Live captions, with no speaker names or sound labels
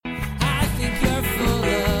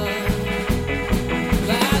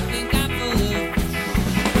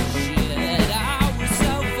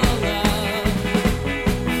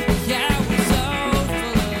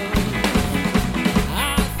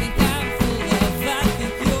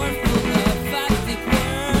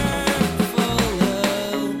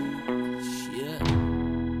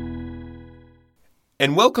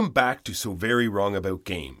And welcome back to So Very Wrong About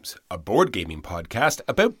Games, a board gaming podcast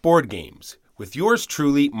about board games, with yours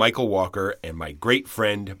truly, Michael Walker, and my great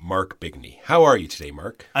friend, Mark Bigney. How are you today,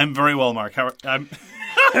 Mark? I'm very well, Mark. I'm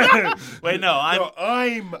the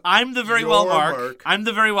very well, Mark. I'm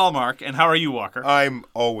the very well, Mark. And how are you, Walker? I'm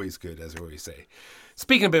always good, as I always say.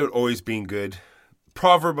 Speaking about always being good,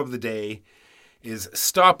 proverb of the day is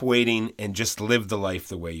stop waiting and just live the life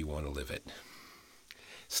the way you want to live it.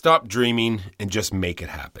 Stop dreaming and just make it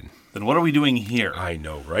happen. Then what are we doing here? I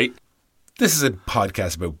know, right? This is a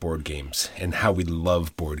podcast about board games and how we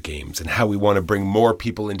love board games and how we want to bring more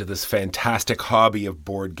people into this fantastic hobby of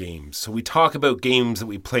board games. So we talk about games that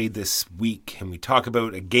we played this week, and we talk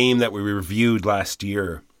about a game that we reviewed last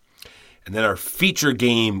year, and then our feature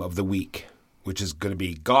game of the week, which is going to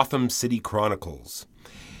be Gotham City Chronicles,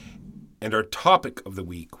 and our topic of the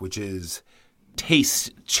week, which is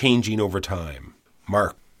taste changing over time.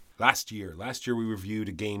 Mark, last year we reviewed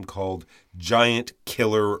a game called Giant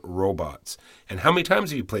Killer Robots. And how many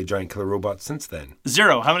times have you played Giant Killer Robots since then?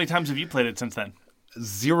 0. How many times have you played it since then?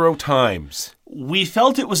 0 times. We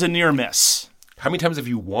felt it was a near miss. How many times have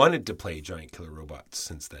you wanted to play Giant Killer Robots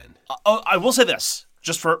since then? I will say this,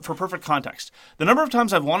 just for perfect context. The number of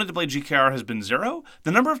times I've wanted to play GKR has been 0.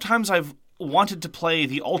 The number of times I've wanted to play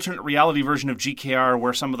the alternate reality version of GKR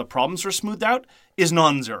where some of the problems are smoothed out is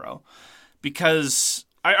non-zero. Because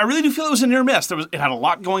I really do feel it was a near miss. It had a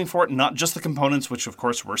lot going for it, not just the components, which of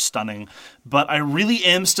course were stunning, but I really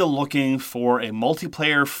am still looking for a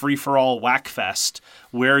multiplayer free-for-all whack fest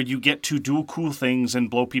where you get to do cool things and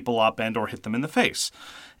blow people up and or hit them in the face.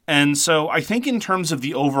 And so I think in terms of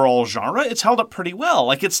the overall genre, it's held up pretty well.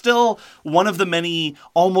 Like, it's still one of the many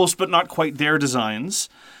almost but not quite there designs.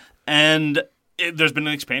 And there's been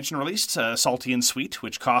an expansion released, Salty and Sweet,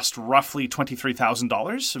 which cost roughly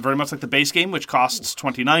 $23,000. Very much like the base game, which costs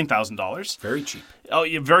 $29,000. Very cheap. Oh,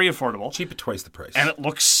 yeah, very affordable. Cheap at twice the price. And it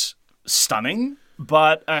looks stunning,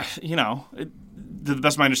 but, to the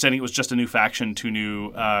best of my understanding, it was just a new faction, 2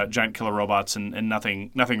 new giant killer robots, and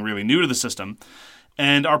nothing really new to the system.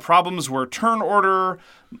 And our problems were turn order,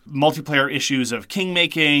 multiplayer issues of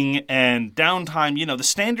king-making, and downtime. You know, the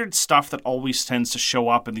standard stuff that always tends to show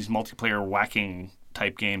up in these multiplayer whacking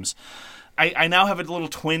type games. I now have a little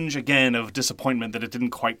twinge again of disappointment that it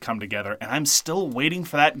didn't quite come together, and I'm still waiting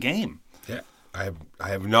for that game. Yeah, I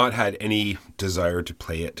have not had any desire to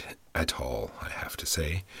play it at all, I have to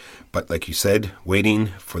say. But like you said, waiting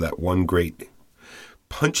for that one great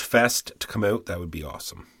Punch Fest to come out, that would be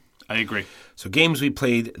awesome. I agree. So games we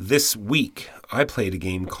played this week. I played a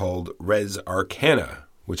game called Res Arcana,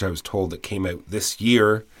 which I was told it came out this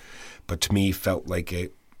year, but to me felt like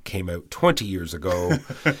it came out 20 years ago.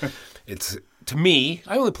 To me,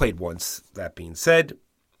 I only played once, that being said,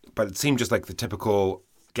 but it seemed just like the typical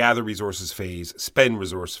gather resources phase, spend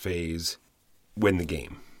resource phase, win the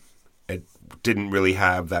game. It didn't really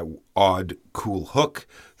have that odd, cool hook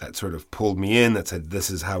that sort of pulled me in, that said, this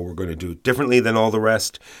is how we're going to do it differently than all the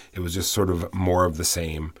rest. It was just sort of more of the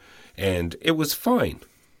same. And it was fine.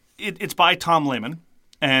 It's by Tom Lehman,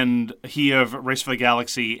 and he of Race for the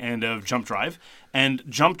Galaxy and of Jump Drive. And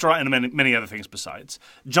Jump Drive, and many other things besides.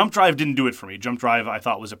 Jump Drive didn't do it for me. Jump Drive, I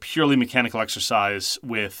thought, was a purely mechanical exercise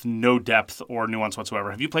with no depth or nuance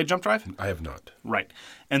whatsoever. Have you played Jump Drive? I have not. Right.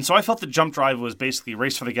 And so I felt that Jump Drive was basically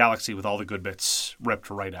Race for the Galaxy with all the good bits ripped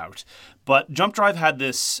right out. But Jump Drive had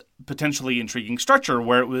this potentially intriguing structure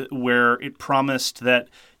where it promised that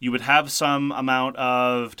you would have some amount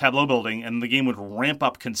of tableau building and the game would ramp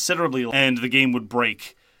up considerably and the game would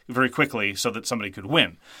break very quickly so that somebody could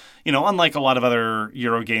win. You know, unlike a lot of other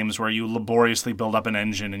Euro games where you laboriously build up an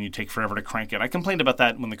engine and you take forever to crank it. I complained about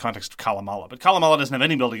that in the context of Kalamala, but Kalamala doesn't have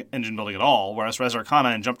any engine building at all, whereas Res Arcana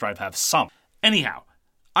and Jump Drive have some. Anyhow,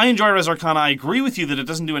 I enjoy Res Arcana. I agree with you that it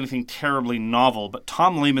doesn't do anything terribly novel, but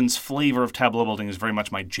Tom Lehman's flavor of tableau building is very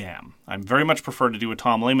much my jam. I'm very much prefer to do a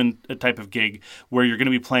Tom Lehman type of gig where you're going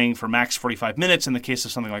to be playing for max 45 minutes in the case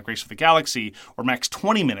of something like Race for the Galaxy, or max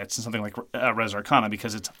 20 minutes in something like Res Arcana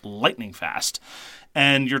because it's lightning fast.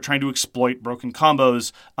 And you're trying to exploit broken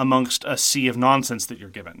combos amongst a sea of nonsense that you're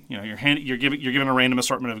given. You know, you're given a random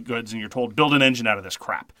assortment of goods and you're told, build an engine out of this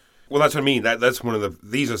crap. Well, that's what I mean. That's one of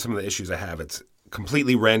these are some of the issues I have. It's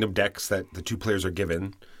completely random decks that the two players are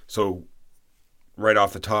given. So right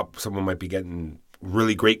off the top, someone might be getting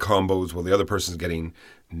really great combos while the other person's getting,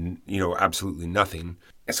 absolutely nothing.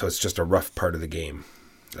 So it's just a rough part of the game.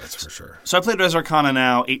 That's for sure. So I played Res Arcana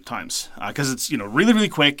now 8 times because it's really, really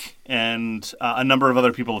quick, and a number of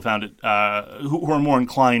other people have found it who are more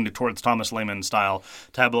inclined towards Thomas Lehman style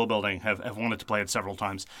tableau building have wanted to play it several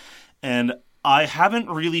times. And I haven't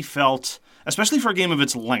really felt, especially for a game of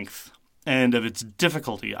its length, and of its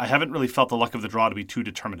difficulty, I haven't really felt the luck of the draw to be too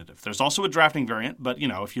determinative. There's also a drafting variant, but,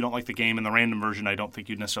 if you don't like the game in the random version, I don't think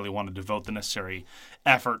you'd necessarily want to devote the necessary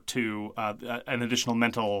effort to an additional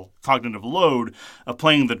mental cognitive load of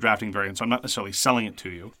playing the drafting variant, so I'm not necessarily selling it to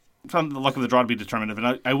you. I found the luck of the draw to be determinative,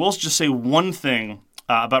 and I will just say one thing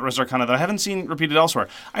about Res Arcana that I haven't seen repeated elsewhere.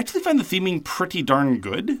 I actually find the theming pretty darn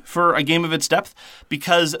good for a game of its depth,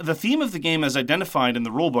 because the theme of the game as identified in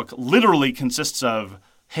the rulebook literally consists of,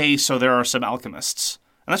 hey, so there are some alchemists.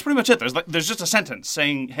 And that's pretty much it. There's just a sentence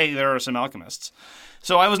saying, hey, there are some alchemists.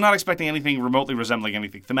 So I was not expecting anything remotely resembling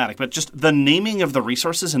anything thematic, but just the naming of the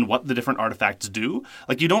resources and what the different artifacts do.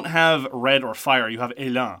 Like, you don't have red or fire, you have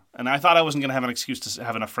élan. And I thought I wasn't going to have an excuse to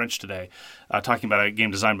have enough French today, talking about a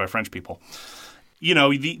game designed by French people.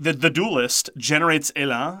 The duelist generates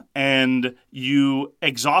élan, and you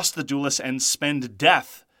exhaust the duelist and spend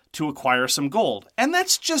death to acquire some gold. And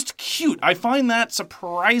that's just cute. I find that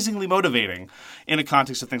surprisingly motivating in a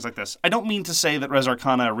context of things like this. I don't mean to say that Res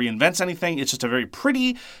Arcana reinvents anything. It's just a very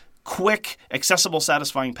pretty, quick, accessible,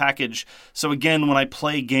 satisfying package. So again, when I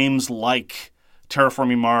play games like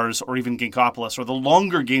Terraforming Mars or even Ginkgopolis or the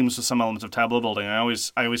longer games with some elements of tableau building, I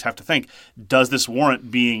always have to think, does this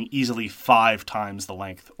warrant being easily 5 times the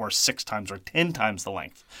length or 6 times or 10 times the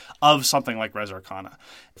length of something like Res Arcana?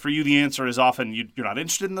 For you, the answer is often you're not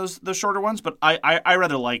interested in those shorter ones, but I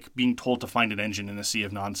rather like being told to find an engine in a sea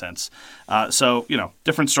of nonsense. So,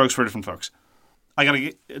 different strokes for different folks. I got to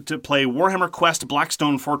get to play Warhammer Quest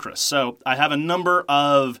Blackstone Fortress. So I have a number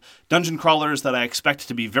of dungeon crawlers that I expect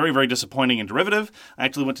to be very, very disappointing and derivative. I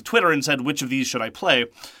actually went to Twitter and said, which of these should I play?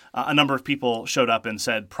 A number of people showed up and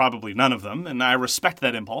said probably none of them, and I respect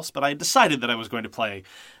that impulse, but I decided that I was going to play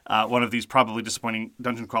one of these probably disappointing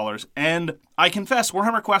dungeon crawlers. And I confess,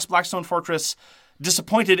 Warhammer Quest Blackstone Fortress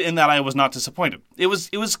disappointed in that I was not disappointed. It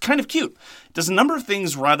was kind of cute. It does a number of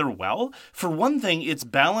things rather well. For one thing, its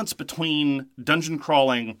balance between dungeon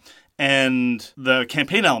crawling and the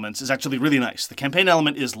campaign elements is actually really nice. The campaign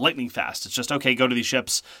element is lightning fast. It's just, okay, go to these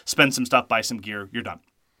ships, spend some stuff, buy some gear, you're done.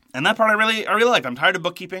 And that part I really like. I'm tired of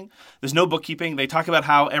bookkeeping. There's no bookkeeping. They talk about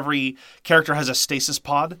how every character has a stasis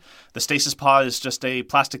pod. The stasis pod is just a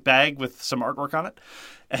plastic bag with some artwork on it.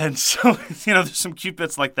 And so, there's some cute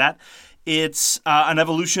bits like that. It's an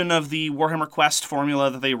evolution of the Warhammer Quest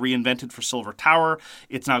formula that they reinvented for Silver Tower.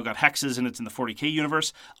 It's now got hexes and it's in the 40k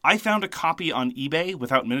universe. I found a copy on eBay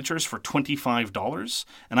without miniatures for $25.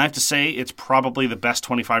 And I have to say, it's probably the best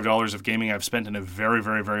 $25 of gaming I've spent in a very,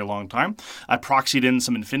 very, very long time. I proxied in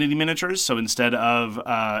some Infinity miniatures. So instead of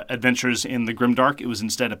adventures in the Grimdark, it was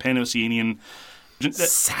instead a Pan-Oceanian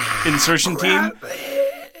insertion team.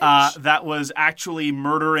 That was actually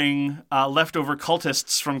murdering leftover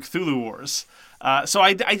cultists from Cthulhu Wars. So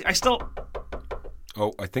I still...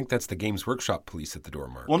 Oh, I think that's the Games Workshop police at the door,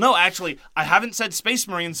 Mark. Well, no, actually, I haven't said Space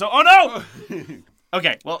Marine, so... Oh, no!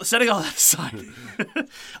 Okay, well, setting all that aside,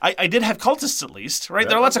 I did have cultists at least, right? Yeah,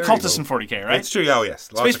 there are lots of cultists in 40k, right? It's true, oh yes.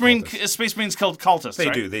 Space Marines killed cultists, They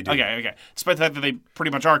right? do. Okay. Despite the fact that they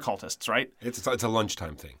pretty much are cultists, right? It's a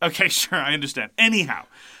lunchtime thing. Okay, sure, I understand. Anyhow...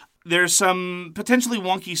 There's some potentially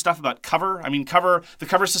wonky stuff about cover. I mean, the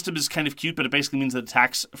cover system is kind of cute, but it basically means that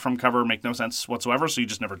attacks from cover make no sense whatsoever, so you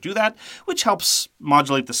just never do that, which helps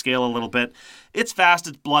modulate the scale a little bit. It's fast,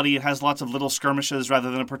 it's bloody, it has lots of little skirmishes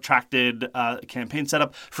rather than a protracted campaign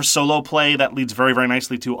setup. For solo play, that leads very, very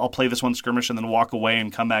nicely to I'll play this one skirmish and then walk away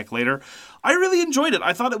and come back later. I really enjoyed it.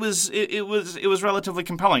 I thought it was relatively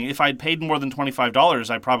compelling. If I'd paid more than $25,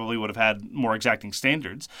 I probably would have had more exacting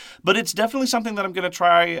standards. But it's definitely something that I'm going to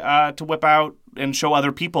try to whip out and show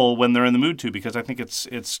other people when they're in the mood to, because I think it's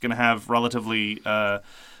going to have relatively...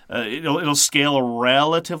 It'll scale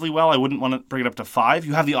relatively well. I wouldn't want to bring it up to 5.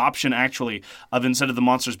 You have the option, actually, of instead of the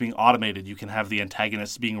monsters being automated, you can have the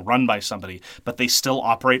antagonists being run by somebody, but they still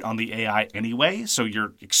operate on the AI anyway, so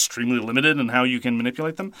you're extremely limited in how you can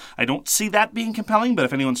manipulate them. I don't see that being compelling, but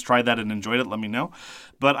if anyone's tried that and enjoyed it, let me know.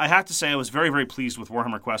 But I have to say I was very, very pleased with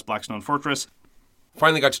Warhammer Quest Blackstone Fortress.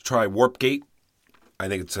 Finally got to try Warpgate. I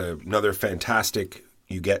think it's another fantastic,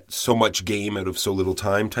 you get so much game out of so little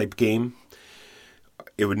time type game.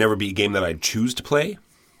 It would never be a game that I'd choose to play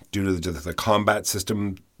due to the combat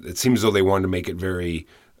system. It seems as though they wanted to make it very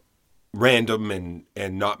random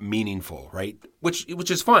and not meaningful, right? Which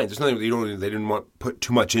is fine. There's nothing they didn't want to put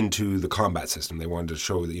too much into the combat system. They wanted to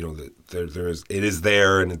show that that it is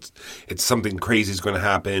there and it's something crazy is going to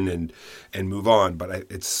happen and move on. But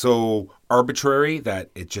it's so arbitrary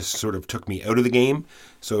that it just sort of took me out of the game.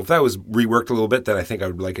 So if that was reworked a little bit, then I think I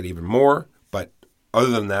would like it even more. But other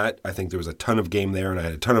than that, I think there was a ton of game there, and I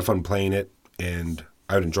had a ton of fun playing it, and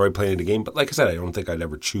I would enjoy playing the game, but like I said, I don't think I'd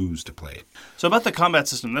ever choose to play it. So about the combat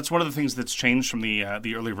system, that's one of the things that's changed from the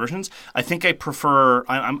earlier versions. I think I prefer.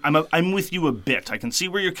 I'm with you a bit. I can see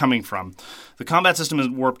where you're coming from. The combat system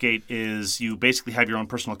in Warpgate is you basically have your own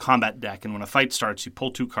personal combat deck, and when a fight starts, you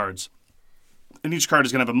pull 2 cards, and each card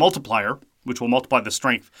is going to have a multiplier, which will multiply the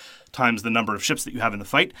strength times the number of ships that you have in the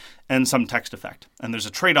fight, and some text effect. And there's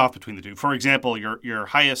a trade-off between the two. For example, your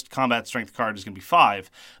highest combat strength card is going to be 5,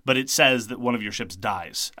 but it says that one of your ships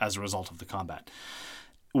dies as a result of the combat.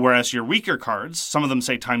 Whereas your weaker cards, some of them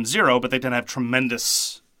say times 0, but they tend to have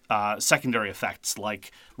tremendous secondary effects,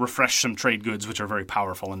 like refresh some trade goods, which are very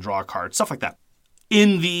powerful, and draw a card, stuff like that.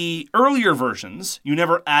 In the earlier versions, you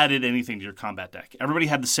never added anything to your combat deck. Everybody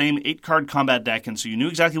had the same 8-card combat deck, and so you knew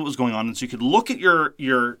exactly what was going on, and so you could look at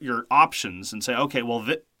your options and say, okay, well,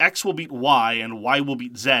 X will beat Y, and Y will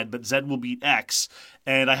beat Z, but Z will beat X,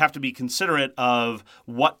 and I have to be considerate of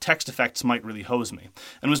what text effects might really hose me.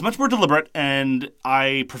 And it was much more deliberate, and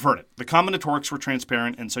I preferred it. The combinatorics were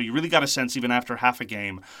transparent, and so you really got a sense, even after half a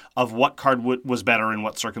game, of what card was better in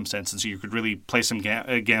what circumstance, and so you could really play some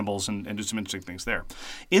gambles and do some interesting things there.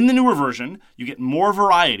 In the newer version, you get more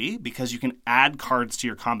variety because you can add cards to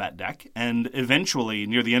your combat deck, and eventually,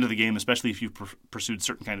 near the end of the game, especially if you've pursued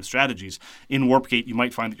certain kind of strategies, in Warpgate, you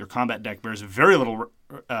might find that your combat deck bears very little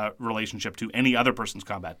relationship to any other person's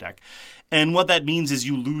combat deck. And what that means is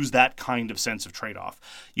you lose that kind of sense of trade-off.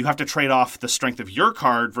 You have to trade off the strength of your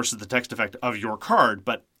card versus the text effect of your card,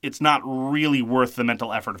 but it's not really worth the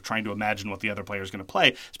mental effort of trying to imagine what the other player is going to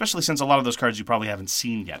play, especially since a lot of those cards you probably haven't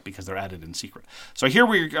seen yet because they're added in secret. So I hear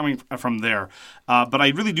where you're coming from there, but I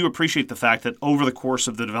really do appreciate the fact that over the course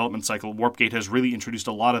of the development cycle, Warpgate has really introduced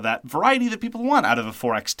a lot of that variety that people want out of a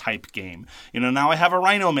 4X type game. Now I have a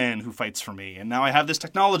Rhino Man who fights for me, and now I have this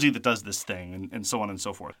technology that does this thing, and so on and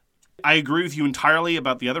so forth. I agree with you entirely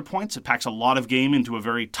about the other points. It packs a lot of game into a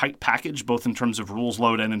very tight package, both in terms of rules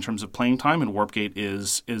load and in terms of playing time, and Warpgate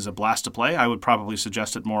is a blast to play. I would probably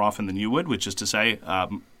suggest it more often than you would, which is to say,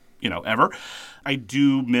 ever. I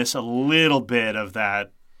do miss a little bit of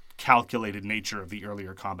that calculated nature of the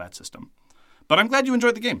earlier combat system. But I'm glad you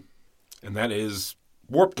enjoyed the game. And that is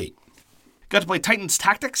Warpgate. Got to play Titans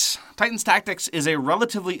Tactics. Titans Tactics is a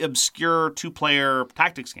relatively obscure 2-player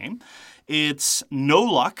tactics game. It's no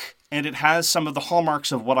luck, and it has some of the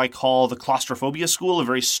hallmarks of what I call the claustrophobia school, a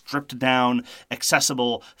very stripped down,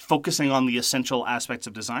 accessible, focusing on the essential aspects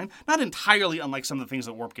of design. Not entirely unlike some of the things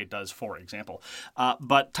that Warpgate does, for example.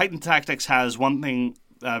 But Titan Tactics has one thing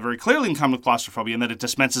very clearly in common with claustrophobia, in that it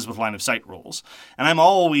dispenses with line of sight rules. And I'm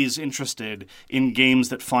always interested in games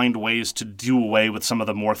that find ways to do away with some of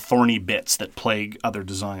the more thorny bits that plague other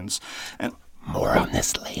designs. And more on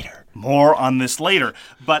this later.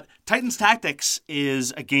 But Titans Tactics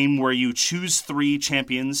is a game where you choose 3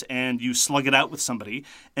 champions and you slug it out with somebody.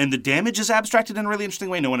 And the damage is abstracted in a really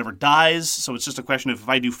interesting way. No one ever dies. So it's just a question of if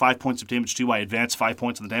I do 5 points of damage to you, I advance 5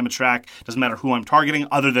 points on the damage track. Doesn't matter who I'm targeting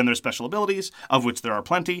other than their special abilities, of which there are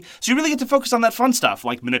plenty. So you really get to focus on that fun stuff,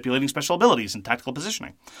 like manipulating special abilities and tactical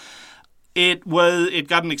positioning. It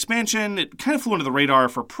got an expansion. It kind of flew under the radar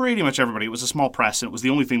for pretty much everybody. It was a small press, and it was the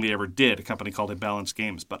only thing they ever did, a company called Imbalanced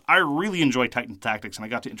Games. But I really enjoy Titan Tactics, and I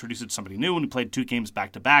got to introduce it to somebody new, and we played 2 games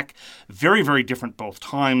back-to-back. Very, very different both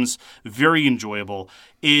times. Very enjoyable.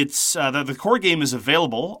 It's the core game is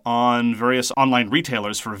available on various online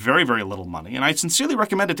retailers for very, very little money, and I sincerely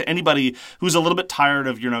recommend it to anybody who's a little bit tired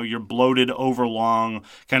of your bloated, overlong,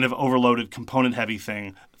 kind of overloaded, component-heavy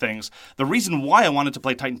things. The reason why I wanted to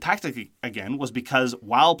play Titan Tactics again was because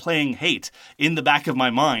while playing Hate, in the back of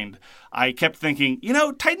my mind, I kept thinking,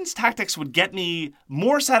 Titans Tactics would get me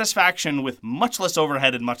more satisfaction with much less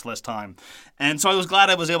overhead and much less time. And so I was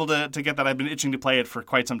glad I was able to get that. I've been itching to play it for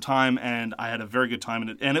quite some time, and I had a very good time in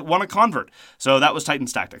it, and it won a convert. So that was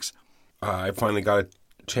Titans Tactics. I finally got a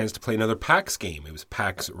chance to play another PAX game. It was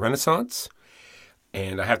PAX Renaissance,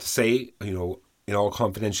 and I have to say, in all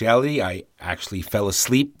confidentiality, I actually fell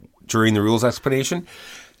asleep during the rules explanation.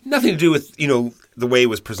 Nothing to do with, the way it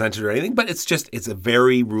was presented or anything, but it's a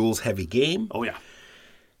very rules-heavy game. Oh, yeah.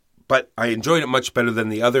 But I enjoyed it much better than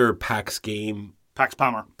the other PAX game. PAX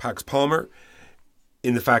Palmer,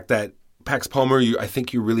 in the fact that PAX Palmer, I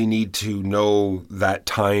think you really need to know that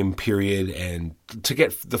time period and to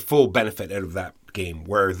get the full benefit out of that game,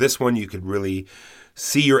 where this one you could really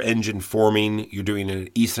see your engine forming. You're doing an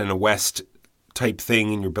east and a west type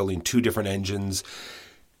thing, and you're building 2 different engines,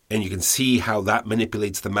 and you can see how that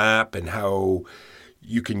manipulates the map and how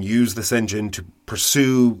you can use this engine to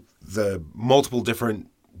pursue the multiple different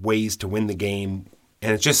ways to win the game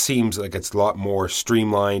And it just seems like it's a lot more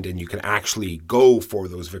streamlined and you can actually go for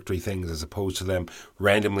those victory things as opposed to them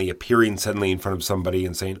randomly appearing suddenly in front of somebody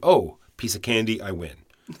and saying, oh, piece of candy, I win.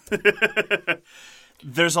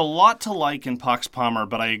 There's a lot to like in Pax Palmer,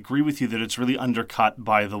 but I agree with you that it's really undercut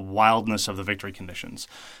by the wildness of the victory conditions.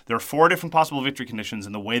 There are 4 different possible victory conditions,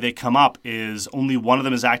 and the way they come up is only one of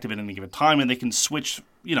them is active at any given time, and they can switch,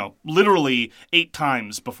 literally 8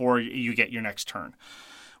 times before you get your next turn.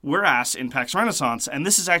 Whereas in PAX Renaissance, and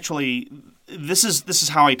this is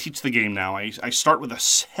how I teach the game now. I start with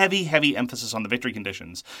a heavy emphasis on the victory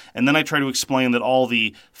conditions, and then I try to explain that all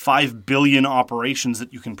the 5 billion operations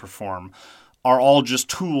that you can perform are all just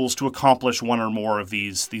tools to accomplish one or more of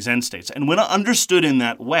these end states. And when understood in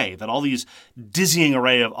that way, that all these dizzying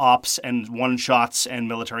array of ops and one-shots and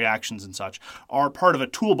military actions and such are part of a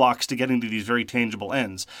toolbox to getting to these very tangible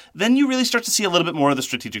ends, then you really start to see a little bit more of the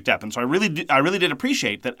strategic depth. And so I really did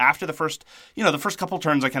appreciate that after the first couple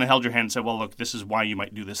turns, I kind of held your hand and said, well, look, this is why you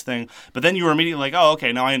might do this thing. But then you were immediately like, oh,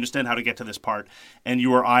 okay, now I understand how to get to this part. And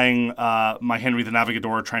you were eyeing my Henry the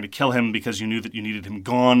Navigador, trying to kill him because you knew that you needed him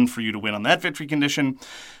gone for you to win on that victory condition.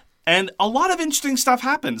 And a lot of interesting stuff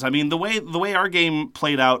happens. I mean, the way our game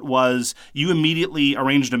played out was you immediately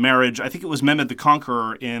arranged a marriage. I think it was Mehmed the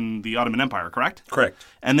Conqueror in the Ottoman Empire, correct? Correct.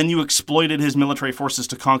 And then you exploited his military forces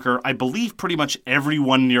to conquer, I believe, pretty much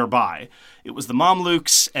everyone nearby. It was the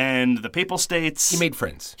Mamluks and the Papal States. He made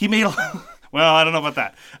friends. Well, I don't know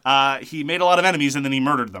about that. He made a lot of enemies and then he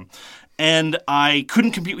murdered them. And I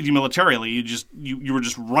couldn't compete with you militarily. You were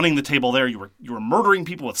just running the table there. You were murdering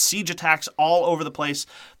people with siege attacks all over the place.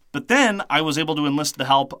 But then I was able to enlist the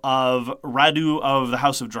help of Radu of the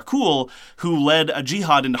House of Dracul, who led a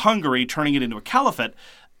jihad into Hungary, turning it into a caliphate.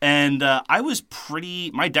 And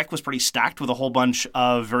my deck was pretty stacked with a whole bunch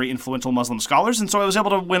of very influential Muslim scholars, and so I was able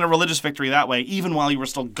to win a religious victory that way, even while you were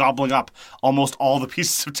still gobbling up almost all the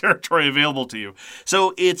pieces of territory available to you.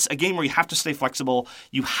 So it's a game where you have to stay flexible.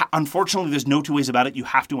 Unfortunately, there's no two ways about it. You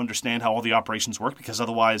have to understand how all the operations work, because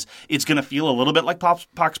otherwise it's going to feel a little bit like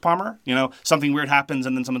Pax Palmer. Something weird happens,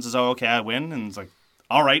 and then someone says, oh, okay, I win, and it's like,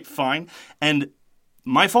 all right, fine. And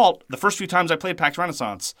my fault, the first few times I played Pax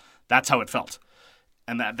Renaissance, that's how it felt.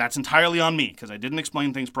 And that's entirely on me, because I didn't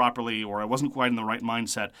explain things properly or I wasn't quite in the right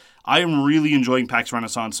mindset. I am really enjoying PAX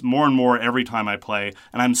Renaissance more and more every time I play.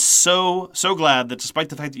 And I'm so glad that despite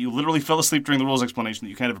the fact that you literally fell asleep during the rules explanation, that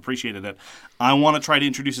you kind of appreciated it. I want to try to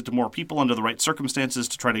introduce it to more people under the right circumstances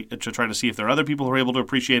to try to see if there are other people who are able to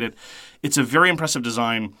appreciate it. It's a very impressive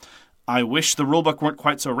design. I wish the rulebook weren't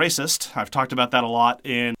quite so racist. I've talked about that a lot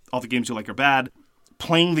in All the Games You Like Are Bad.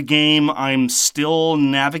 Playing the game, I'm still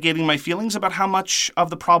navigating my feelings about how much of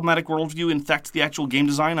the problematic worldview infects the actual game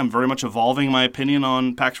design. I'm very much evolving my opinion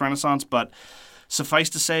on PAX Renaissance, but suffice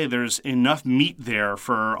to say, there's enough meat there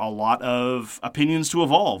for a lot of opinions to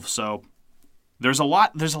evolve. So there's a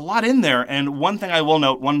lot in there. And one thing I will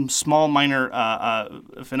note, one small minor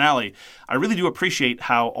finale, I really do appreciate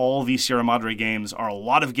how all these Sierra Madre games are a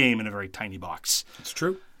lot of game in a very tiny box. It's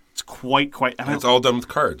true. It's quite. And it's all done with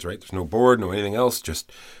cards, right? There's no board, no anything else,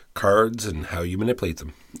 just cards and how you manipulate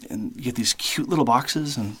them. And you get these cute little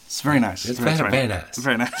boxes, and it's very nice. It's very nice.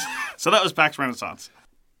 Very nice. So that was PAX Renaissance.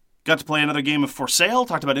 Got to play another game of For Sale.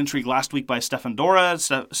 Talked about Intrigue last week by Stefan Dora.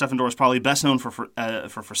 Stefan Dora is probably best known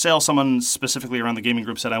for Sale. Someone specifically around the gaming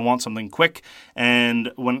group said, I want something quick.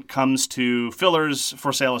 And when it comes to fillers,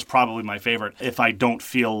 For Sale is probably my favorite if I don't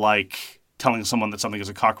feel like telling someone that something is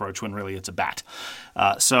a cockroach when really it's a bat.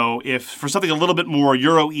 So if for something a little bit more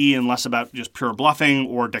Euro-y and less about just pure bluffing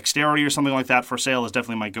or dexterity or something like that, For Sale is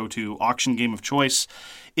definitely my go-to auction game of choice.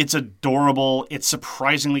 It's adorable. It's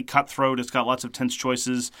surprisingly cutthroat. It's got lots of tense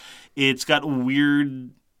choices. It's got weird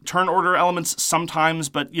turn order elements sometimes,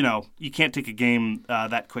 but you can't take a game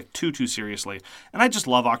that quick too seriously. And I just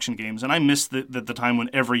love auction games, and I miss the time when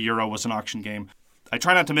every Euro was an auction game. I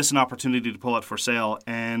try not to miss an opportunity to pull out For Sale,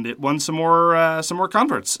 and it won some more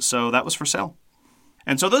converts. So that was For Sale.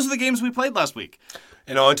 And so those are the games we played last week.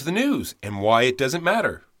 And on to the news and why it doesn't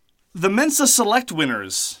matter. The Mensa Select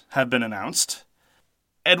winners have been announced.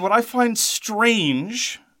 And what I find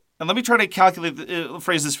strange, and let me try to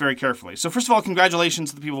phrase this very carefully. So first of all,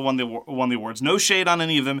 congratulations to the people who won the awards. No shade on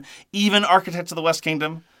any of them, even Architects of the West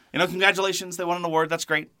Kingdom. Congratulations, they won an award. That's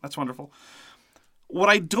great. That's wonderful. What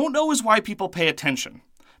I don't know is why people pay attention,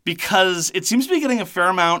 because it seems to be getting a fair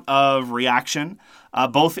amount of reaction,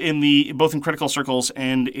 both in critical circles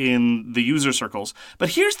and in the user circles.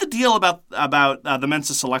 But here's the deal about the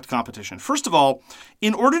Mensa Select competition. First of all,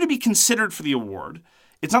 in order to be considered for the award,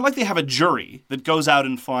 it's not like they have a jury that goes out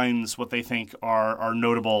and finds what they think are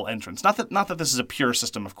notable entrants. Not that this is a pure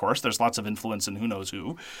system, of course. There's lots of influence in who knows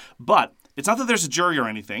who. But It's not that there's a jury or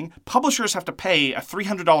anything. Publishers have to pay a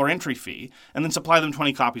 $300 entry fee and then supply them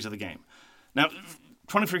 20 copies of the game. Now,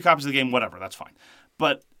 23 copies of the game, whatever, that's fine.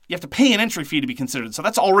 But you have to pay an entry fee to be considered. So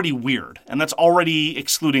that's already weird. And that's already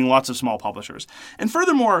excluding lots of small publishers. And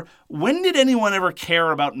furthermore, when did anyone ever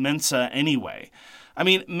care about Mensa anyway? I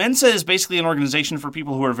mean, Mensa is basically an organization for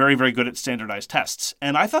people who are very, very good at standardized tests.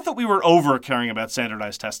 And I thought that we were over caring about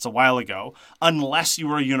standardized tests a while ago, unless you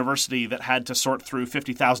were a university that had to sort through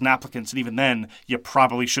 50,000 applicants. And even then, you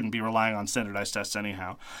probably shouldn't be relying on standardized tests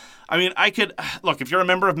anyhow. I mean, look, if you're a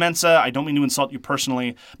member of Mensa, I don't mean to insult you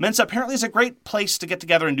personally. Mensa apparently is a great place to get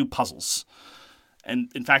together and do puzzles.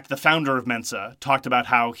 And in fact, the founder of Mensa talked about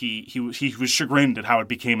how he was chagrined at how it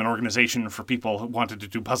became an organization for people who wanted to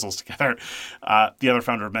do puzzles together. The other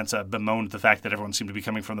founder of Mensa bemoaned the fact that everyone seemed to be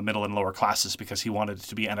coming from the middle and lower classes because he wanted it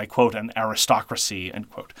to be, and I quote, an aristocracy,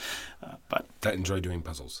 end quote. But that enjoy doing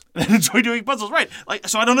puzzles. Right.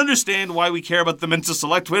 So I don't understand why we care about the Mensa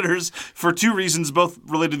Select winners for two reasons, both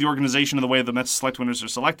related to the organization and the way the Mensa Select winners are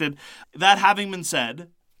selected. That having been said,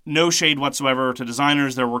 no shade whatsoever to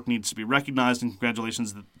designers. Their work needs to be recognized, and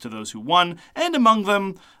congratulations to those who won. And among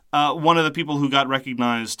them, one of the people who got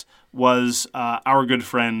recognized was our good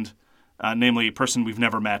friend, namely a person we've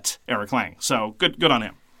never met, Eric Lang. So good on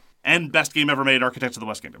him. And best game ever made, Architects of the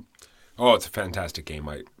West Kingdom. Oh, it's a fantastic game.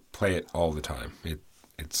 I play it all the time.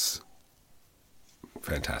 It's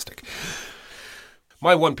fantastic.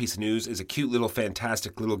 My one piece of news is a cute little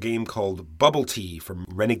fantastic little game called Bubble Tea from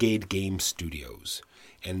Renegade Game Studios.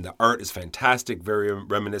 And the art is fantastic, very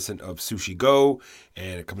reminiscent of Sushi Go,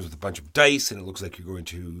 and it comes with a bunch of dice, and it looks like you're going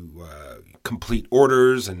to complete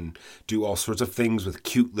orders and do all sorts of things with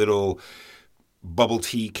cute little bubble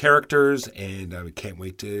tea characters, and I can't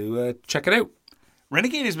wait to check it out.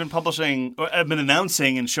 Renegade has been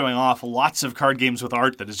announcing and showing off lots of card games with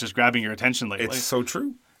art that is just grabbing your attention lately. It's so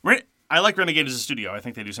true. I like Renegade as a studio. I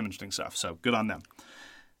think they do some interesting stuff, so good on them.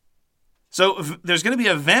 So there's going to be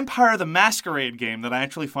a Vampire the Masquerade game that I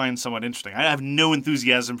actually find somewhat interesting. I have no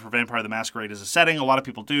enthusiasm for Vampire the Masquerade as a setting. A lot of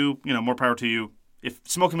people do. More power to you.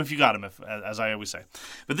 Smoke him if you got him, as I always say.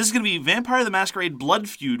 But this is going to be Vampire the Masquerade Blood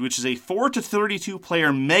Feud, which is a 4 to 32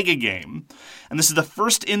 player mega game. And this is the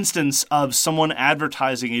first instance of someone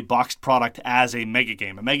advertising a boxed product as a mega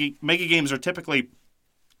game. Mega games are typically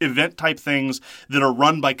event-type things that are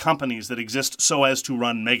run by companies that exist so as to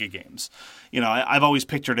run mega games. I've always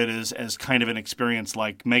pictured it as kind of an experience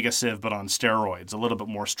like Mega Civ, but on steroids, a little bit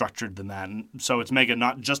more structured than that. And so it's mega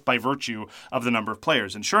not just by virtue of the number of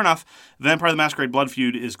players. And sure enough, Vampire the Masquerade Blood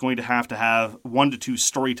Feud is going to have 1 to 2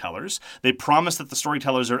 storytellers. They promise that the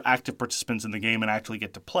storytellers are active participants in the game and actually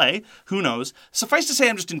get to play. Who knows? Suffice to say,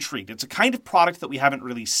 I'm just intrigued. It's a kind of product that we haven't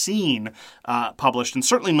really seen published, and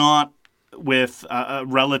certainly not with a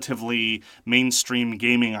relatively mainstream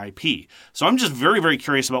gaming IP. So I'm just very, very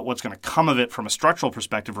curious about what's going to come of it from a structural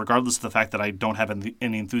perspective, regardless of the fact that I don't have any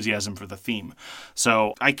enthusiasm for the theme.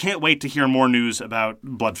 So I can't wait to hear more news about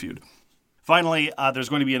Blood Feud. Finally, there's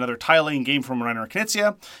going to be another tile-laying game from Reiner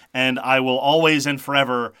Knizia, and I will always and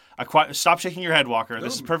forever stop shaking your head, Walker.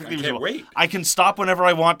 This is perfectly reasonable. Wait. I can stop whenever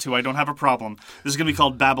I want to. I don't have a problem. This is going to be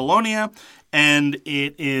called Babylonia, and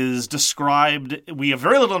it is described. We have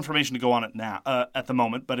very little information to go on it now at the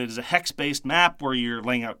moment, but it is a hex-based map where you're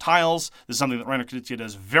laying out tiles. This is something that Reiner Knizia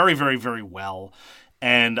does very, very, very well.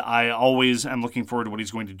 And I always am looking forward to what he's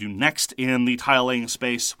going to do next in the tile-laying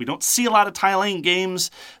space. We don't see a lot of tile-laying games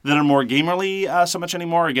that are more gamerly so much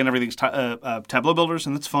anymore. Again, everything's tableau builders,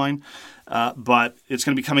 and that's fine. But it's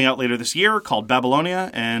going to be coming out later this year, called Babylonia,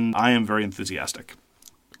 and I am very enthusiastic.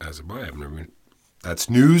 As am I. That's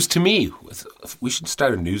news to me. We should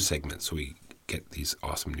start a news segment so we get these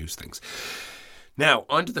awesome news things. Now,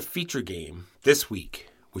 on to the feature game this week,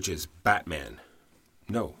 which is Batman.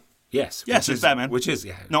 No. Yes, it's Batman.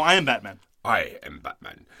 No, I am Batman. I am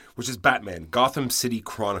Batman. Which is Batman, Gotham City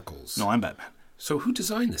Chronicles. No, I'm Batman. So who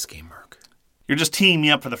designed this game, Mark? You're just teeing me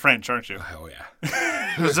up for the French, aren't you? Oh,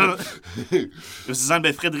 yeah. It was designed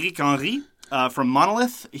by Frédéric Henry from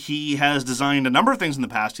Monolith. He has designed a number of things in the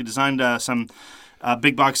past. He designed some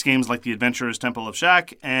big box games like The Adventurers Temple of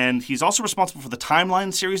Shaq, and he's also responsible for the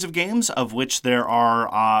Timeline series of games, of which there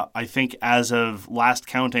are, I think, as of last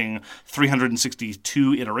counting,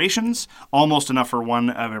 362 iterations, almost enough for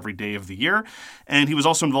one of every day of the year. And he was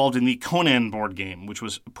also involved in the Conan board game, which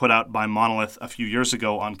was put out by Monolith a few years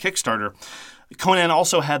ago on Kickstarter. Conan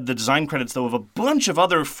also had the design credits, though, of a bunch of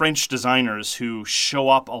other French designers who show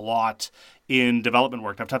up a lot in development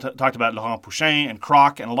work. I've talked about Laurent Pouchin and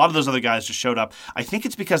Croc, and a lot of those other guys just showed up. I think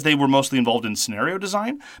it's because they were mostly involved in scenario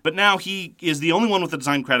design, but now he is the only one with the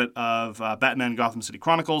design credit of Batman Gotham City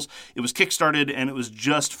Chronicles. It was kickstarted, and it was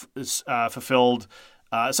just fulfilled.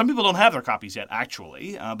 Some people don't have their copies yet,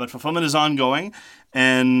 actually, but fulfillment is ongoing,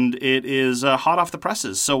 and it is hot off the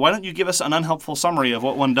presses. So why don't you give us an unhelpful summary of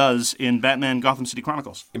what one does in Batman Gotham City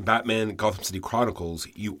Chronicles? In Batman Gotham City Chronicles,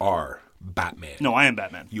 you are Batman. No, I am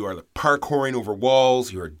Batman. You are parkouring over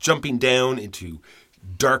walls. You are jumping down into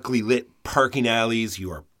darkly lit parking alleys.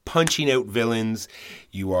 You are punching out villains.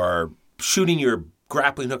 You are shooting your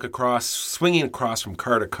grappling hook across, swinging across from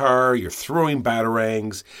car to car. You're throwing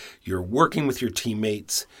batarangs. You're working with your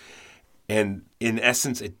teammates. And in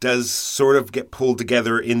essence, it does sort of get pulled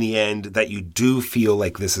together in the end that you do feel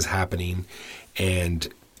like this is happening.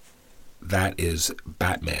 And that is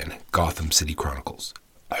Batman Gotham City Chronicles.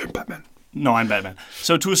 I am Batman. No, I'm Batman.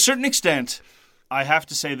 So to a certain extent, I have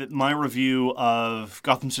to say that my review of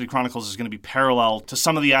Gotham City Chronicles is going to be parallel to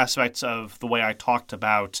some of the aspects of the way I talked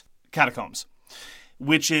about Catacombs,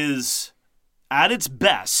 which is, at its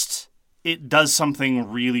best, it does something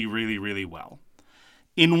really, really, really well.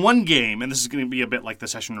 In one game, and this is going to be a bit like the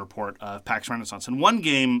session report of PAX Renaissance, in one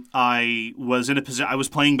game I was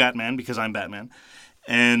playing Batman because I'm Batman,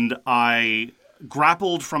 and I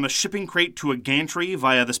grappled from a shipping crate to a gantry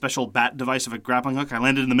via the special bat device of a grappling hook. I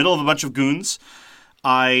landed in the middle of a bunch of goons.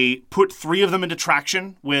 I put 3 of them into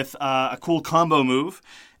traction with a cool combo move,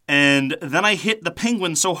 and then I hit the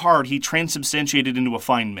Penguin so hard he transubstantiated into a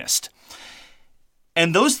fine mist.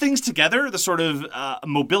 And those things together, the sort of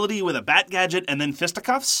mobility with a bat gadget and then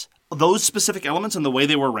fisticuffs, those specific elements and the way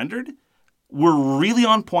they were rendered were really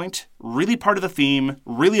on point, really part of the theme,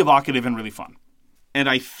 really evocative, and really fun. And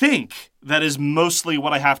I think that is mostly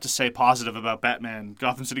what I have to say positive about Batman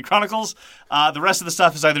Gotham City Chronicles. The rest of the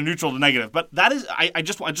stuff is either neutral to negative. But that is, I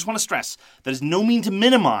just want to stress, that is no mean to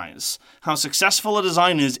minimize how successful a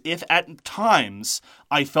design is if at times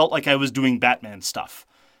I felt like I was doing Batman stuff.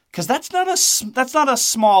 Because that's not a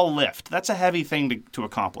small lift. That's a heavy thing to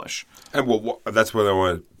accomplish. And well, that's what I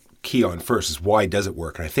want to key on first is why does it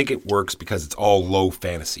work? And I think it works because it's all low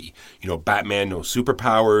fantasy. You know, Batman knows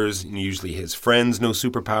superpowers, and usually his friends know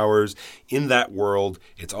superpowers. In that world,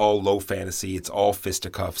 it's all low fantasy. It's all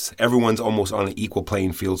fisticuffs. Everyone's almost on an equal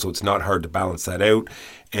playing field, so it's not hard to balance that out.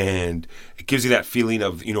 And it gives you that feeling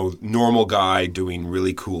of, you know, normal guy doing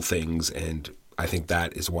really cool things. And I think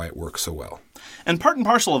that is why it works so well. And part and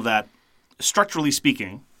parcel of that, structurally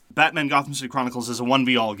speaking, Batman Gotham City Chronicles is a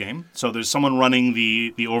 1v-all game. So there's someone running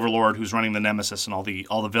the Overlord who's running the Nemesis and all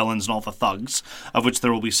the villains and all the thugs, of which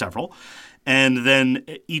there will be several. And then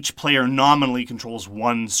each player nominally controls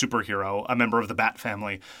one superhero, a member of the Bat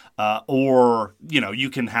family, or, you know, you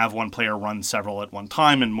can have one player run several at one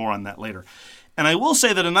time, and more on that later. And I will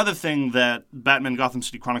say that another thing that Batman Gotham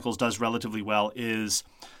City Chronicles does relatively well is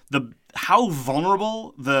how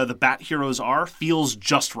vulnerable the Bat heroes are feels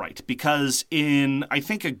just right. Because in, I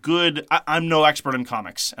think, I'm no expert in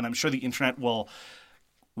comics, and I'm sure the internet will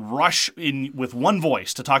rush in with one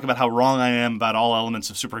voice to talk about how wrong I am about all elements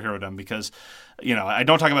of superhero-dom, because, you know, I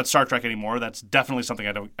don't talk about Star Trek anymore. That's definitely something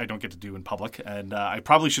I don't get to do in public, and I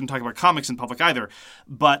probably shouldn't talk about comics in public either.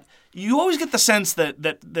 But you always get the sense that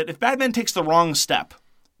if Batman takes the wrong step,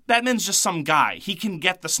 Batman's just some guy. He can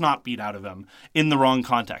get the snot beat out of him in the wrong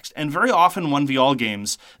context. And very often 1v-all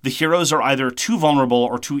games, the heroes are either too vulnerable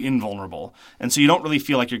or too invulnerable. And so you don't really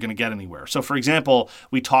feel like you're going to get anywhere. So, for example,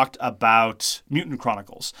 we talked about Mutant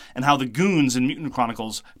Chronicles and how the goons in Mutant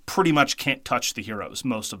Chronicles pretty much can't touch the heroes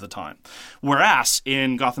most of the time. Whereas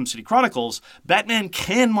in Gotham City Chronicles, Batman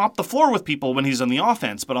can mop the floor with people when he's on the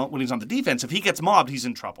offense, but when he's on the defense, if he gets mobbed, he's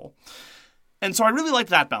in trouble. And so I really liked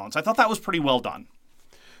that balance. I thought that was pretty well done.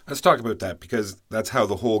 Let's talk about that, because that's how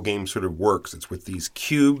the whole game sort of works. It's with these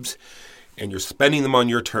cubes, and you're spending them on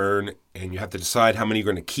your turn, and you have to decide how many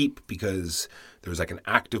you're going to keep, because there's like an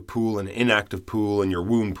active pool, an inactive pool, and your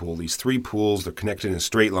wound pool. These 3 pools, they're connected in a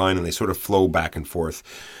straight line, and they sort of flow back and forth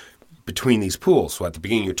between these pools. So at the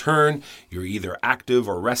beginning of your turn, you're either active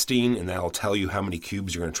or resting, and that'll tell you how many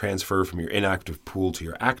cubes you're going to transfer from your inactive pool to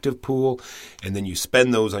your active pool. And then you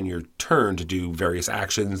spend those on your turn to do various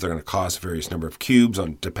actions. They're going to cost various number of cubes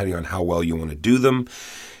depending on how well you want to do them.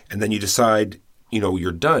 And then you decide, you know,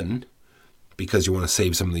 you're done because you want to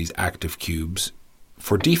save some of these active cubes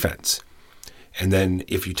for defense. And then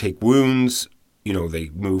if you take wounds, they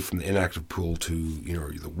move from the inactive pool to,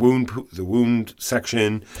 the wound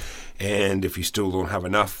section. And if you still don't have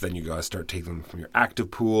enough, then you got to start taking them from your active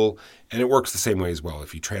pool. And it works the same way as well.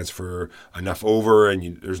 If you transfer enough over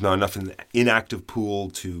and there's not enough in the inactive pool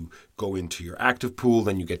to go into your active pool,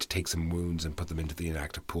 then you get to take some wounds and put them into the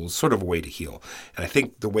inactive pool. It's sort of a way to heal. And I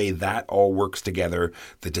think the way that all works together,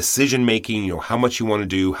 the decision making, how much you want to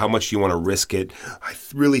do, how much you want to risk it, I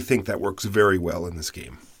really think that works very well in this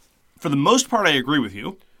game. For the most part, I agree with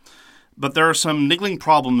you. But there are some niggling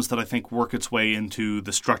problems that I think work its way into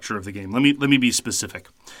the structure of the game. Let me be specific.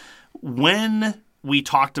 When we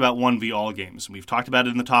talked about 1v all games, we've talked about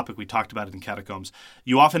it in the topic, we talked about it in Catacombs,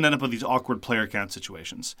 you often end up with these awkward player count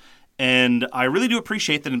situations. And I really do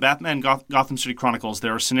appreciate that in Batman Gotham City Chronicles,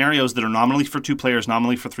 there are scenarios that are nominally for 2 players,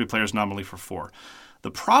 nominally for 3 players, nominally for 4.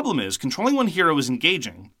 The problem is, controlling one hero is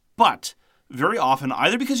engaging, but very often,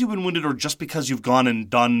 either because you've been wounded or just because you've gone and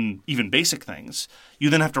done even basic things, you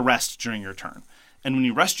then have to rest during your turn. And when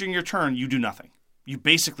you rest during your turn, you do nothing. You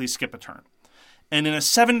basically skip a turn. And in a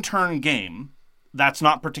 7-turn game, that's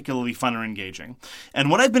not particularly fun or engaging.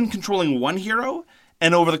 And when I've been controlling one hero,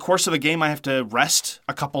 and over the course of a game I have to rest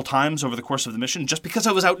a couple times over the course of the mission, just because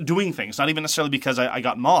I was out doing things, not even necessarily because I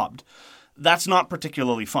got mobbed, that's not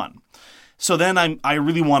particularly fun. So then I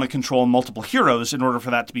really want to control multiple heroes in order for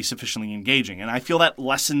that to be sufficiently engaging. And I feel that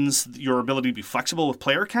lessens your ability to be flexible with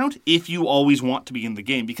player count if you always want to be in the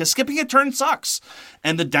game. Because skipping a turn sucks.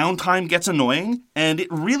 And the downtime gets annoying. And it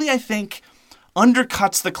really, I think,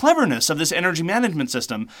 undercuts the cleverness of this energy management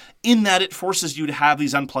system in that it forces you to have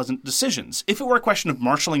these unpleasant decisions. If it were a question of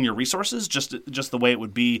marshaling your resources, just the way it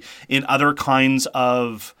would be in other kinds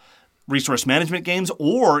of resource management games,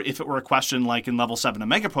 or if it were a question like in Level 7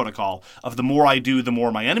 Omega Protocol of the more I do, the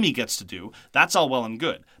more my enemy gets to do, that's all well and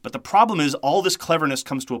good. But the problem is all this cleverness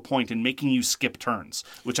comes to a point in making you skip turns,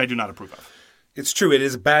 which I do not approve of. It's true, it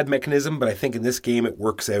is a bad mechanism, but I think in this game it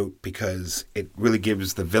works out because it really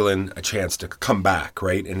gives the villain a chance to come back,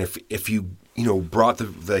 right? And if you brought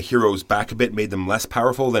the heroes back a bit, made them less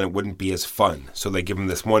powerful, then it wouldn't be as fun. So they give them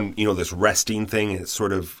this one, this resting thing, and it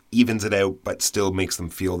sort of evens it out, but still makes them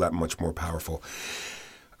feel that much more powerful.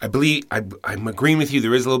 I believe I'm agreeing with you.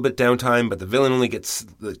 There is a little bit downtime, but the villain only gets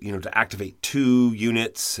to activate 2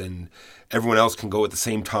 units, and everyone else can go at the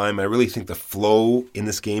same time. I really think the flow in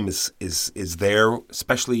this game is there,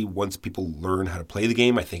 especially once people learn how to play the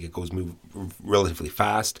game. I think it goes move relatively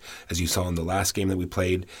fast, as you saw in the last game that we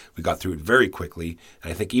played. We got through it very quickly,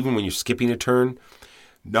 and I think even when you're skipping a turn,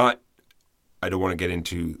 I don't want to get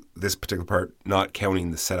into this particular part, not counting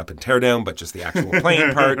the setup and teardown, but just the actual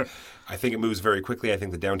playing part. I think it moves very quickly. I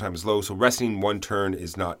think the downtime is low. So resting one turn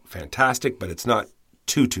is not fantastic, but it's not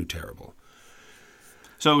too terrible.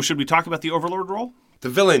 So should we talk about the Overlord role? The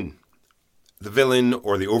villain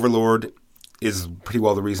or the Overlord is pretty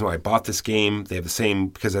well the reason why I bought this game. They have the same,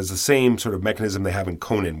 because it has the same sort of mechanism they have in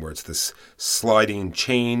Conan, where it's this sliding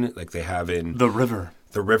chain like they have in The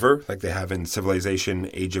River, like they have in Civilization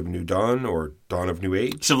Age of New Dawn or Dawn of New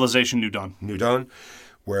Age. Civilization New Dawn.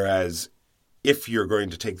 Whereas if you're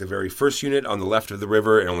going to take the very first unit on the left of the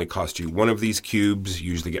river, it only costs you 1 of these cubes.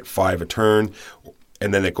 You usually get 5 a turn.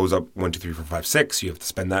 And then it goes up 1, 2, 3, 4, 5, 6. You have to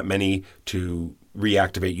spend that many to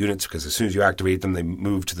reactivate units, because as soon as you activate them, they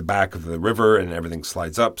move to the back of the river and everything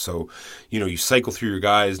slides up. So, you cycle through your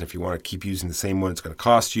guys, and if you want to keep using the same one, it's going to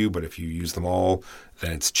cost you. But if you use them all,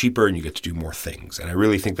 then it's cheaper and you get to do more things. And I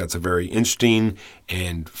really think that's a very interesting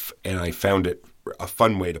and I found it a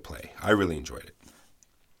fun way to play. I really enjoyed it.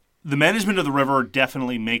 The management of the river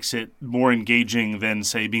definitely makes it more engaging than,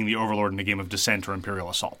 say, being the Overlord in a game of Descent or Imperial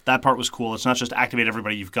Assault. That part was cool. It's not just activate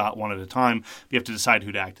everybody you've got one at a time. You have to decide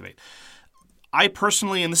who to activate. I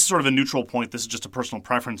personally, and this is sort of a neutral point, this is just a personal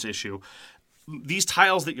preference issue, these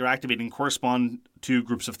tiles that you're activating correspond to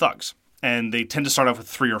groups of thugs, and they tend to start off with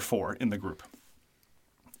 3 or 4 in the group.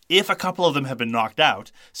 If a couple of them have been knocked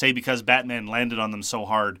out, say because Batman landed on them so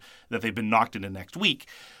hard that they've been knocked into next week,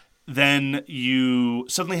 then you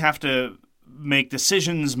suddenly have to make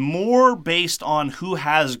decisions more based on who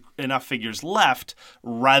has enough figures left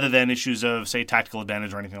rather than issues of, say, tactical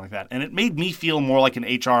advantage or anything like that. And it made me feel more like an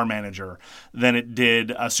HR manager than it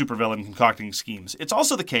did a supervillain concocting schemes. It's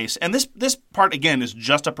also the case, and this part, again, is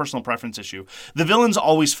just a personal preference issue. The villains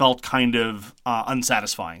always felt kind of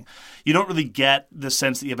unsatisfying. You don't really get the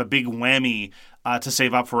sense that you have a big whammy to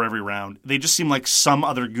save up for every round. They just seem like some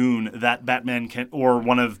other goon that Batman can, or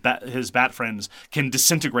one of his Bat friends, can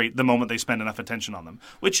disintegrate the moment they spend enough attention on them,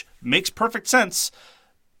 which makes perfect sense.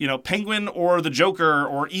 Penguin or the Joker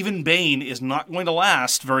or even Bane is not going to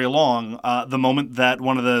last very long the moment that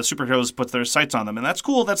one of the superheroes puts their sights on them. And that's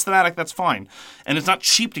cool, that's thematic, that's fine. And it's not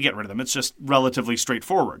cheap to get rid of them, it's just relatively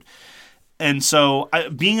straightforward. And so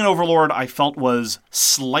being an Overlord, I felt, was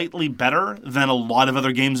slightly better than a lot of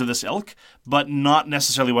other games of this ilk, but not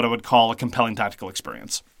necessarily what I would call a compelling tactical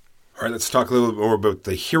experience. All right, let's talk a little bit more about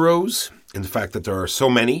the heroes and the fact that there are so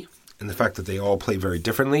many and the fact that they all play very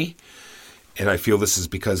differently. And I feel this is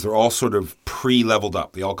because they're all sort of pre-leveled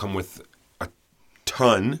up. They all come with a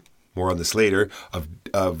ton, more on this later,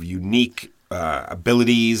 of unique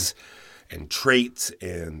abilities and traits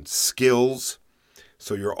and skills.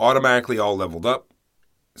 So you're automatically all leveled up.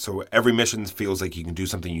 So every mission feels like you can do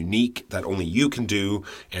something unique that only you can do,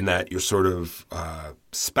 and that you're sort of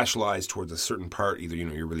specialized towards a certain part. Either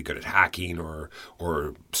you're really good at hacking or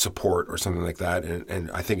support or something like that. And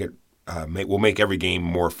I think it will make every game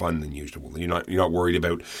more fun than usual. You're not worried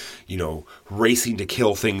about racing to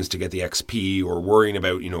kill things to get the XP, or worrying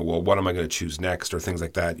about what am I going to choose next, or things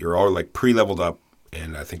like that. You're all like pre-leveled up,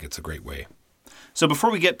 and I think it's a great way. So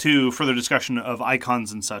before we get to further discussion of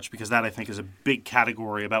icons and such, because that I think is a big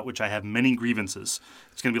category about which I have many grievances,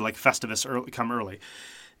 it's going to be like Festivus come early.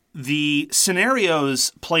 The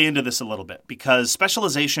scenarios play into this a little bit, because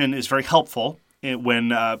specialization is very helpful when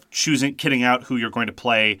kitting out who you're going to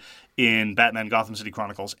play in Batman Gotham City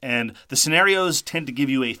Chronicles. And the scenarios tend to give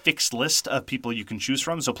you a fixed list of people you can choose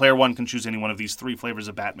from. So player 1 can choose any one of these 3 flavors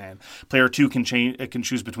of Batman. Player 2 can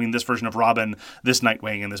choose between this version of Robin, this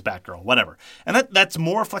Nightwing, and this Batgirl, whatever. And that's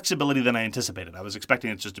more flexibility than I anticipated. I was expecting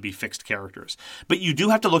it just to be fixed characters. But you do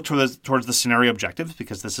have to look towards the scenario objectives,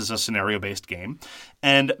 because this is a scenario-based game.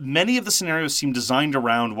 And many of the scenarios seem designed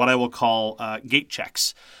around what I will call gate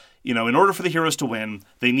checks. In order for the heroes to win,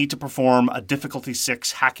 they need to perform a difficulty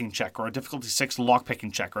 6 hacking check, or a difficulty 6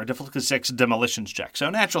 lockpicking check, or a difficulty 6 demolitions check.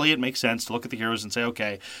 So naturally, it makes sense to look at the heroes and say,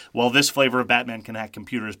 okay, well, this flavor of Batman can hack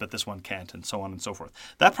computers, but this one can't, and so on and so forth.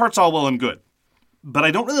 That part's all well and good. But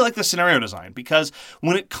I don't really like the scenario design, because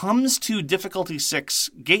when it comes to difficulty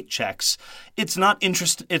 6 gate checks, it's not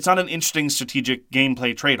an interesting strategic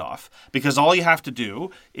gameplay trade-off, because all you have to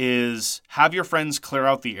do is have your friends clear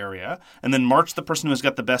out the area, and then march the person who has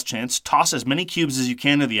got the best chance, toss as many cubes as you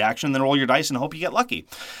can to the action, then roll your dice and hope you get lucky.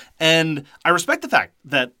 And I respect the fact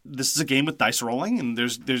that this is a game with dice rolling, and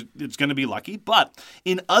it's going to be lucky. But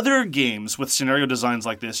in other games with scenario designs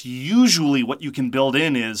like this, usually what you can build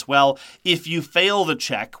in is, well, if you fail the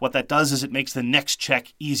check, what that does is it makes the next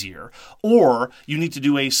check easier. Or you need to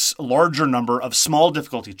do a larger number of small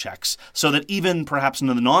difficulty checks, so that even perhaps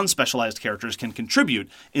the non-specialized characters can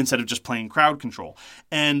contribute instead of just playing crowd control.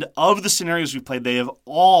 And of the scenarios we've played, they have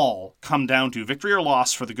all come down to, victory or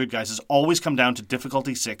loss for the good guys has always come down to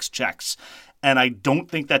difficulty 6 checks. And I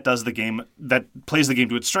don't think that plays the game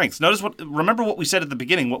to its strengths. Remember what we said at the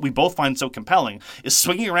beginning, what we both find so compelling is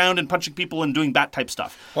swinging around and punching people and doing bat type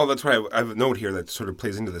stuff. Well, that's why I have a note here that sort of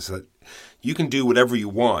plays into this, that you can do whatever you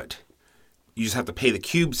want. You just have to pay the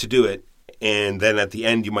cubes to do it. And then at the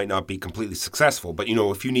end, you might not be completely successful. But,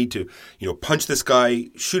 if you need to, punch this guy,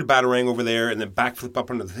 shoot a batarang over there, and then backflip up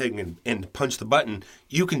under the thing and punch the button,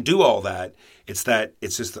 you can do all that. It's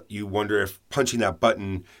just that you wonder if punching that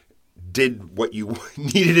button did what you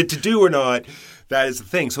needed it to do or not. That is the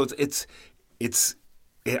thing. So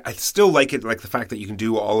I still like it, like the fact that you can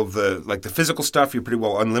do all of the physical stuff. You're pretty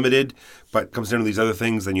well unlimited, but it comes down to these other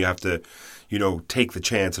things. Then you have to, take the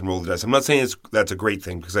chance and roll the dice. I'm not saying that's a great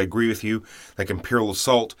thing, because I agree with you. Like Imperial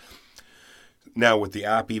Assault, now with the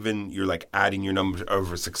app, even you're like adding your number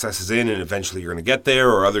of successes in, and eventually you're going to get there.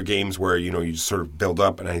 Or other games where you just sort of build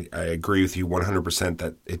up. And I agree with you 100%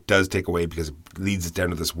 that it does take away, because it leads it down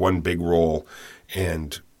to this one big roll,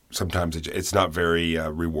 and sometimes it's not very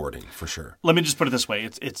rewarding, for sure. Let me just put it this way.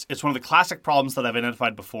 It's one of the classic problems that I've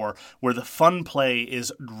identified before, where the fun play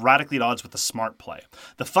is radically at odds with the smart play.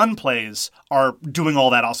 The fun plays are doing all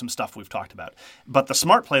that awesome stuff we've talked about. But the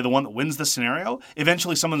smart play, the one that wins the scenario,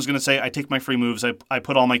 eventually someone's going to say, I take my free moves, I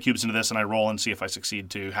put all my cubes into this, and I roll and see if I succeed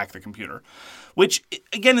to hack the computer. Which,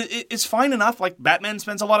 again, is fine enough. Like, Batman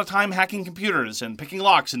spends a lot of time hacking computers and picking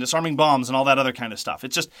locks and disarming bombs and all that other kind of stuff.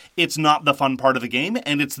 It's not the fun part of the game,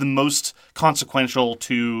 and it's the most consequential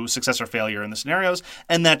to success or failure in the scenarios,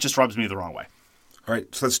 and that just rubs me the wrong way. All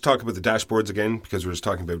right, so let's talk about the dashboards again, because we're just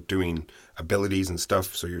talking about doing abilities and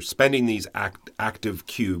stuff. So you're spending these active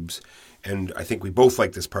cubes, and I think we both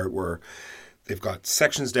like this part where they've got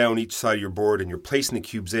sections down each side of your board, and you're placing the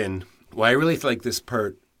cubes in. Well, I really like this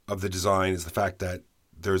part of the design is the fact that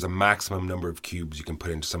there's a maximum number of cubes you can put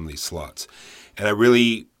into some of these slots. And I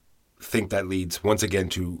really think that leads, once again,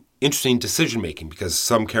 to interesting decision-making, because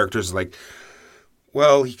some characters are like,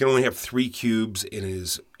 well, he can only have 3 cubes in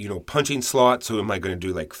his, punching slot. So am I going to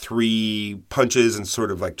do like 3 punches and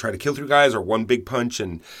sort of like try to kill 3 guys, or 1 big punch,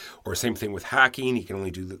 or same thing with hacking. He can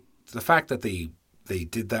only do the fact that they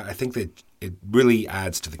did that. I think that it really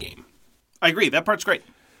adds to the game. I agree. That part's great.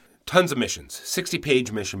 Tons of missions,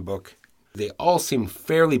 60-page mission book. They all seemed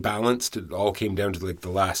fairly balanced. It all came down to like the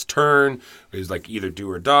last turn. It was like either do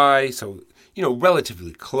or die. So,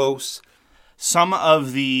 relatively close. Some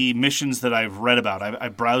of the missions that I've read about, I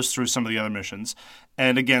browsed through some of the other missions.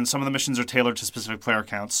 And again, some of the missions are tailored to specific player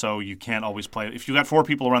counts, so you can't always play. If you've got 4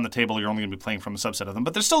 people around the table, you're only going to be playing from a subset of them.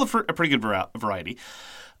 But there's still a pretty good variety.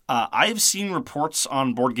 I have seen reports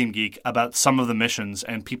on Board Game Geek about some of the missions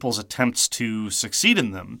and people's attempts to succeed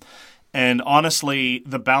in them. And honestly,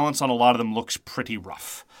 the balance on a lot of them looks pretty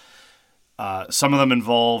rough. Some of them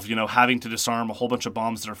involve, having to disarm a whole bunch of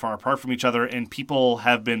bombs that are far apart from each other, and people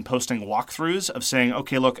have been posting walkthroughs of saying,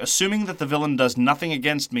 okay, look, assuming that the villain does nothing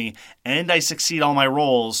against me and I succeed all my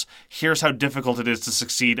rolls, here's how difficult it is to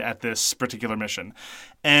succeed at this particular mission.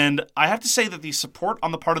 And I have to say that the support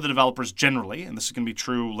on the part of the developers generally, and this is going to be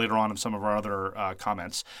true later on in some of our other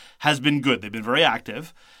comments, has been good. They've been very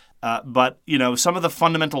active. But, some of the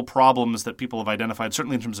fundamental problems that people have identified,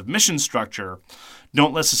 certainly in terms of mission structure,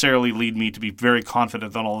 don't necessarily lead me to be very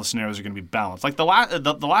confident that all the scenarios are going to be balanced. Like the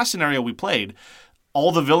last scenario we played,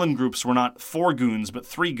 all the villain groups were not 4 goons, but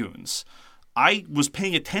 3 goons. I was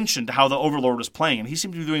paying attention to how the Overlord was playing, and he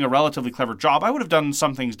seemed to be doing a relatively clever job. I would have done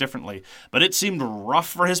some things differently, but it seemed rough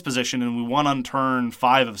for his position, and we won on turn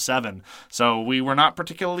 5 of 7. So we were not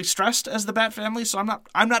particularly stressed as the Bat family, so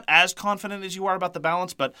I'm not as confident as you are about the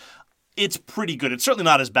balance, but it's pretty good. It's certainly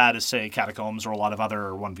not as bad as, say, Catacombs or a lot of other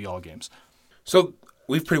 1v games. So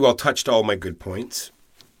we've pretty well touched all my good points,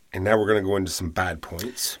 and now we're going to go into some bad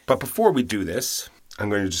points. But before we do this, I'm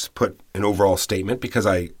going to just put an overall statement, because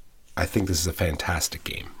I think this is a fantastic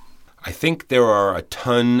game. I think there are a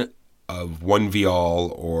ton of 1v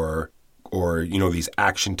or these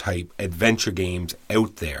action-type adventure games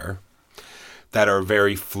out there that are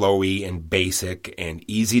very flowy and basic and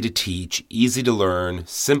easy to teach, easy to learn,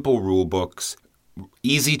 simple rule books,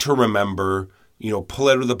 easy to remember, pull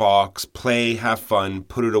out of the box, play, have fun,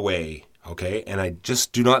 put it away, okay? And I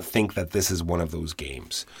just do not think that this is one of those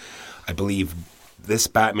games. I believe this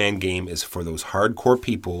Batman game is for those hardcore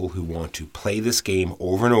people who want to play this game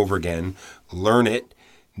over and over again, learn it,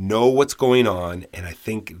 know what's going on, and I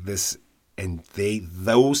think those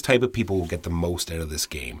type of people will get the most out of this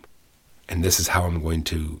game. And this is how what I'm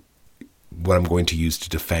going to use to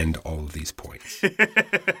defend all of these points.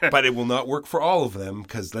 But it will not work for all of them,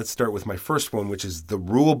 because let's start with my first one, which is the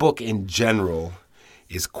rule book in general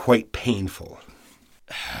is quite painful.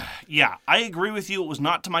 Yeah, I agree with you. It was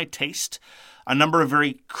not to my taste. A number of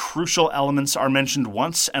very crucial elements are mentioned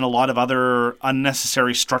once, and a lot of other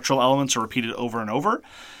unnecessary structural elements are repeated over and over.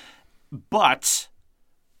 But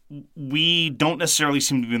we don't necessarily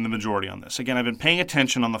seem to be in the majority on this. Again, I've been paying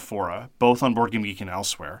attention on the fora, both on Board Game Geek and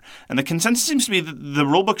elsewhere, and the consensus seems to be that the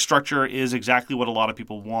rulebook structure is exactly what a lot of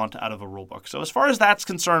people want out of a rulebook. So as far as that's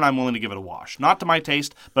concerned, I'm willing to give it a wash. Not to my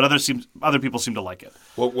taste, but other people seem to like it.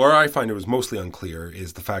 Well, where I find it was mostly unclear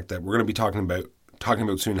is the fact that we're going to be talking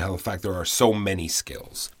about soon how the fact there are so many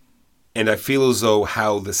skills. And I feel as though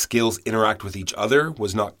how the skills interact with each other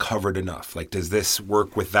was not covered enough. Like, does this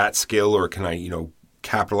work with that skill, or can I,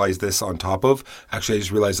 capitalize this on top of? Actually, I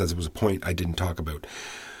just realized that there was a point I didn't talk about.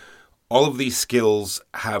 All of these skills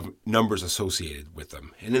have numbers associated with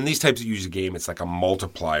them. And in these types of usual game, it's like a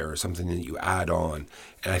multiplier or something that you add on.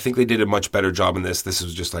 And I think they did a much better job in this. This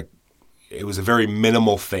was just like, it was a very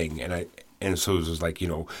minimal thing. And so it was like,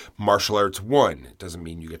 martial arts 1. It doesn't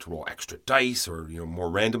mean you get to roll extra dice or, more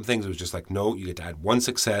random things. It was just like, no, you get to add 1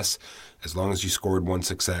 success as long as you scored 1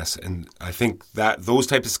 success. And I think that those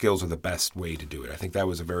types of skills are the best way to do it. I think that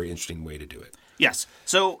was a very interesting way to do it. Yes.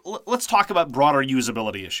 So let's talk about broader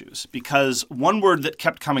usability issues, because one word that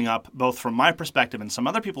kept coming up, both from my perspective and some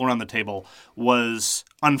other people around the table, was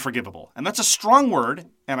unforgivable. And that's a strong word,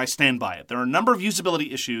 and I stand by it. There are a number of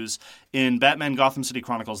usability issues in Batman Gotham City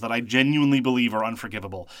Chronicles that I genuinely believe are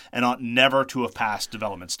unforgivable and ought never to have passed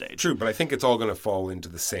development stage. True, but I think it's all going to fall into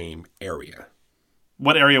the same area.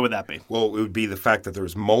 What area would that be? Well, it would be the fact that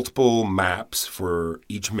there's multiple maps for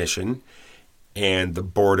each mission, and the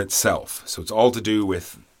board itself. So it's all to do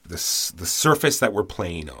with the surface that we're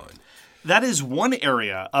playing on. That is one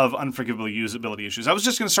area of unforgivable usability issues. I was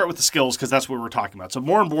just going to start with the skills because that's what we're talking about. So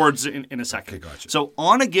more on boards in a second. Okay, gotcha. So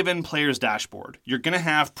on a given player's dashboard, you're going to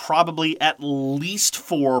have probably at least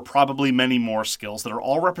 4, probably many more skills that are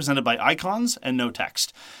all represented by icons and no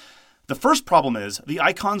text. The first problem is the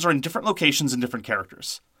icons are in different locations and different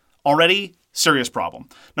characters. Already, Serious problem.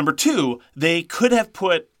 Number two, they could have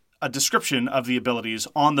put a description of the abilities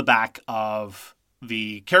on the back of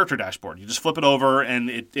the character dashboard. You just flip it over and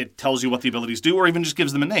it tells you what the abilities do, or even just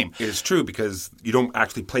gives them a name. It is true, because you don't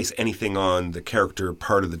actually place anything on the character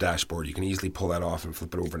part of the dashboard. You can easily pull that off and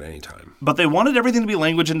flip it over at any time. But they wanted everything to be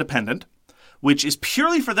language independent, which is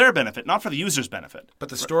purely for their benefit, not for the user's benefit. But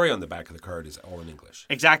the story on the back of the card is all in English.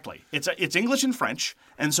 Exactly. It's English and French,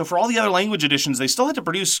 and so for all the other language editions, they still had to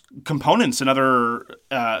produce components in other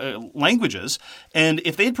languages. And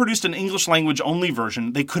if they had produced an English language only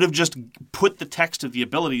version, they could have just put the text of the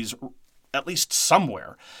abilities at least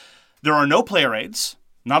somewhere. There are no player aids,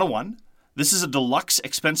 not a one. This is a deluxe,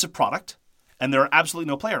 expensive product, and there are absolutely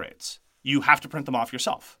no player aids. You have to print them off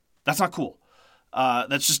yourself. That's not cool.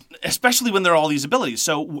 That's just, especially when there are all these abilities.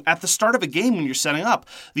 So at the start of a game, when you're setting up,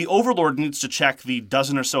 the Overlord needs to check the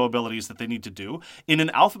dozen or so abilities that they need to do in an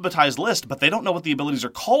alphabetized list, but they don't know what the abilities are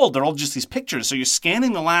called. They're all just these pictures. So you're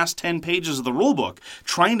scanning the last 10 pages of the rulebook,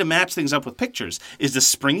 trying to match things up with pictures. Is this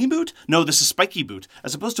springy boot? No, this is spiky boot,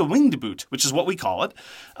 as opposed to winged boot, which is what we call it,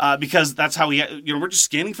 because that's how we're just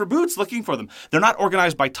scanning for boots, looking for them. They're not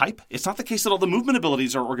organized by type. It's not the case that all the movement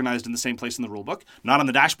abilities are organized in the same place in the rulebook, not on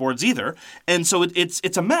the dashboards either. And so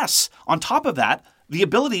it's a mess. On top of that, the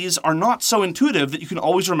abilities are not so intuitive that you can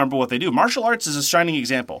always remember what they do. Martial arts is a shining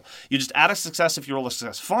example. You just add a success if you roll a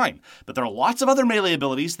success, fine. But there are lots of other melee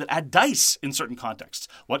abilities that add dice in certain contexts.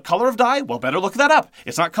 What color of die? Well, better look that up.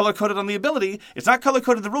 It's not color-coded on the ability. It's not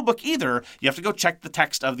color-coded in the rulebook either. You have to go check the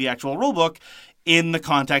text of the actual rulebook in the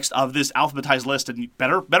context of this alphabetized list, and you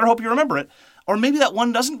better hope you remember it. Or maybe that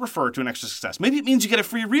one doesn't refer to an extra success. Maybe it means you get a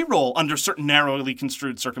free reroll under certain narrowly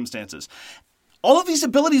construed circumstances. All of these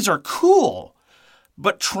abilities are cool,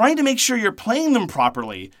 but trying to make sure you're playing them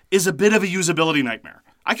properly is a bit of a usability nightmare.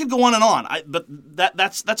 I could go on and on, but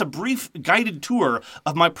that's a brief guided tour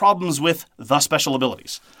of my problems with the special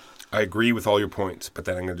abilities. I agree with all your points, but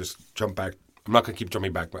then I'm going to just jump back. I'm not going to keep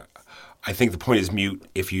jumping back, but I think the point is mute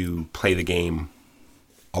if you play the game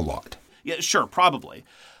a lot. Yeah, sure, probably.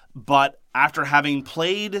 But after having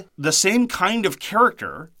played the same kind of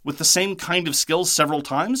character with the same kind of skills several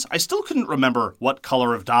times, I still couldn't remember what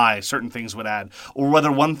color of die certain things would add, or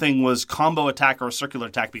whether one thing was combo attack or circular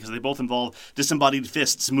attack, because they both involve disembodied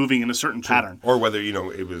fists moving in a certain pattern. Or whether,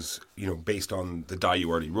 it was, based on the die you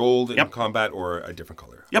already rolled in combat or a different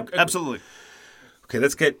color. Yep, absolutely. Okay,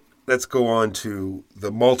 let's go on to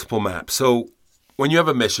the multiple maps. So when you have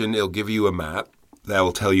a mission, it'll give you a map that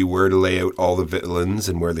will tell you where to lay out all the villains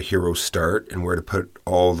and where the heroes start and where to put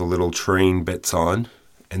all the little terrain bits on.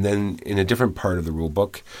 And then in a different part of the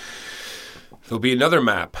rulebook, there'll be another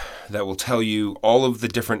map that will tell you all of the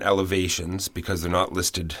different elevations because they're not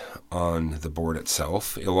listed on the board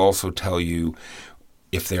itself. It'll also tell you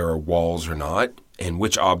if there are walls or not, and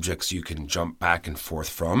which objects you can jump back and forth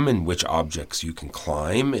from, and which objects you can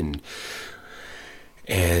climb, and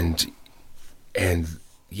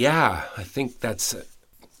yeah, I think that's it.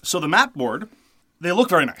 So the map board, they look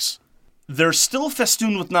very nice. They're still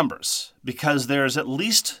festooned with numbers because there's at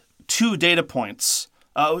least 2 data points.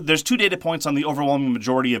 There's 2 data points on the overwhelming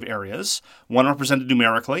majority of areas, one represented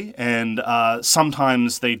numerically, and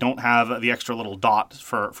sometimes they don't have the extra little dot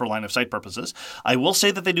for line of sight purposes. I will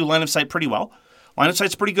say that they do line of sight pretty well. Line of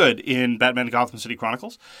sight's pretty good in Batman Gotham City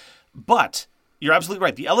Chronicles, but you're absolutely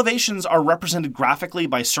right. The elevations are represented graphically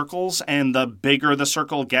by circles, and the bigger the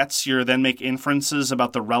circle gets, you then make inferences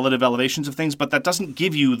about the relative elevations of things, but that doesn't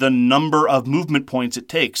give you the number of movement points it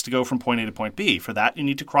takes to go from point A to point B. For that, you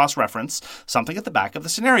need to cross-reference something at the back of the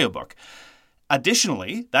scenario book.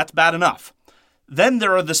 Additionally, that's bad enough. Then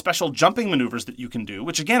there are the special jumping maneuvers that you can do,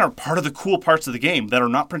 which again are part of the cool parts of the game that are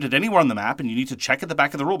not printed anywhere on the map, and you need to check at the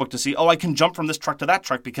back of the rulebook to see, I can jump from this truck to that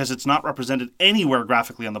truck because it's not represented anywhere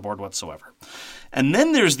graphically on the board whatsoever. And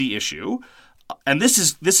then there's the issue, and this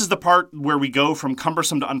is the part where we go from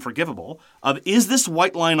cumbersome to unforgivable, of is this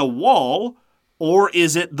white line a wall, or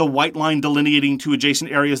is it the white line delineating 2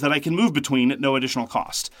 adjacent areas that I can move between at no additional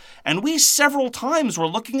cost? And we several times were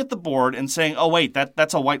looking at the board and saying, wait,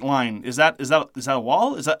 that's a white line. Is that a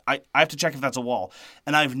wall? I have to check if that's a wall.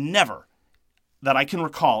 And I've never, that I can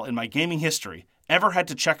recall in my gaming history, ever had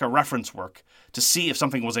to check a reference work to see if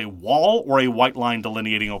something was a wall or a white line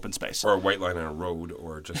delineating open space. Or a white line on a road,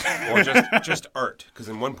 or just art. Because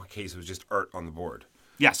in one case, it was just art on the board.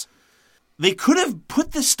 Yes. They could have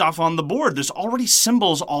put this stuff on the board. There's already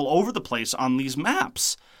symbols all over the place on these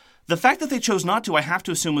maps. The fact that they chose not to, I have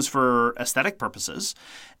to assume, was for aesthetic purposes.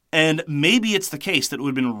 And maybe it's the case that it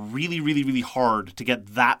would have been really, really, really hard to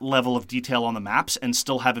get that level of detail on the maps and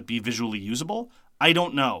still have it be visually usable. I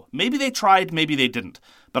don't know. Maybe they tried, maybe they didn't.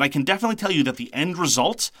 But I can definitely tell you that the end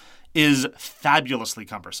result is fabulously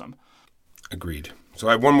cumbersome. Agreed. So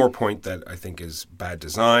I have one more point that I think is bad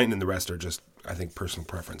design, and the rest are just, I think, personal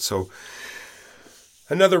preference. So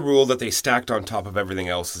another rule that they stacked on top of everything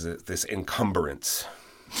else is this encumbrance.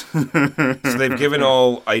 So they've given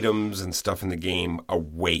all items and stuff in the game a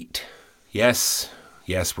weight. Yes,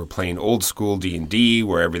 we're playing old school D&D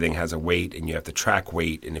where everything has a weight and you have to track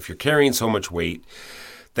weight. And if you're carrying so much weight,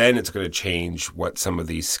 then it's going to change what some of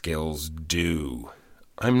these skills do.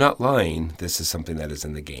 I'm not lying. This is something that is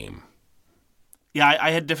in the game. Yeah,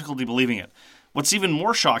 I had difficulty believing it. What's even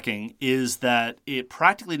more shocking is that it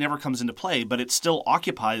practically never comes into play, but it still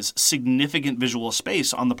occupies significant visual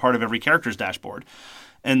space on the part of every character's dashboard.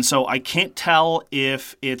 And so I can't tell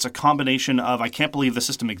if it's a combination of I can't believe the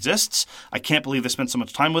system exists, I can't believe they spent so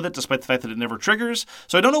much time with it despite the fact that it never triggers.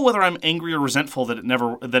 So I don't know whether I'm angry or resentful that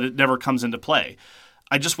it never comes into play.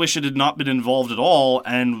 I just wish it had not been involved at all,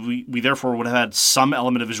 and we therefore would have had some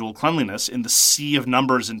element of visual cleanliness in the sea of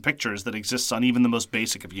numbers and pictures that exists on even the most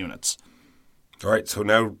basic of units. All right, so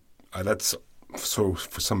now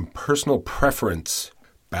for some personal preference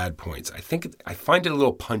bad points. I find it a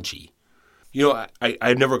little punchy. You know,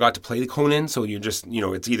 I never got to play the Conan, so you're just,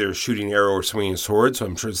 it's either shooting arrow or swinging a sword, so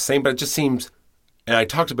I'm sure it's the same, but it just seems, and I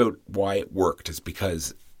talked about why it worked, is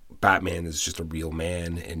because Batman is just a real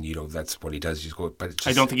man, and that's what he does.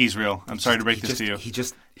 I don't think he's real. I'm sorry to break this to you.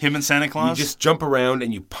 Him and Santa Claus. You just jump around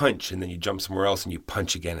and you punch, and then you jump somewhere else and you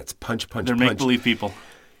punch again. It's punch. They're make-believe people.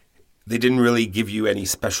 They didn't really give you any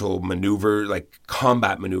special maneuver, like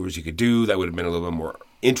combat maneuvers you could do. That would have been a little bit more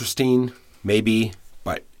interesting, maybe.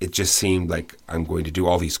 But it just seemed like I'm going to do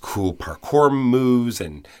all these cool parkour moves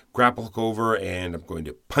and grapple hook over, and I'm going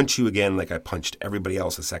to punch you again like I punched everybody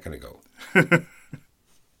else a second ago.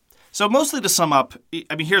 So mostly to sum up,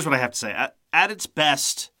 I mean, here's what I have to say. At its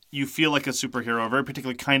best, you feel like a superhero, a very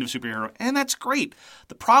particular kind of superhero, and that's great.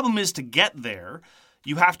 The problem is to get there,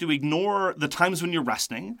 you have to ignore the times when you're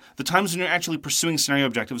resting, the times when you're actually pursuing scenario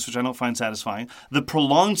objectives, which I don't find satisfying, the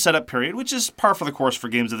prolonged setup period, which is par for the course for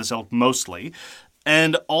games of this ilk mostly,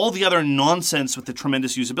 and all the other nonsense with the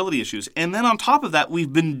tremendous usability issues. And then on top of that,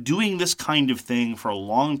 we've been doing this kind of thing for a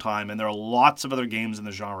long time, and there are lots of other games in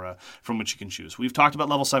the genre from which you can choose. We've talked about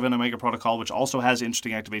Level 7 Omega Protocol, which also has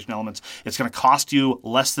interesting activation elements. It's going to cost you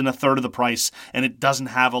less than a third of the price, and it doesn't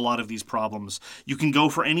have a lot of these problems. You can go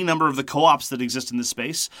for any number of the co-ops that exist in this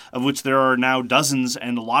space, of which there are now dozens,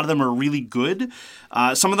 and a lot of them are really good.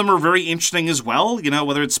 Some of them are very interesting as well,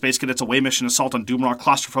 whether it's Space Cadets Away Mission, Assault on Doomrock,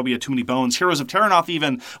 Claustrophobia, Too Many Bones, Heroes of Terranoth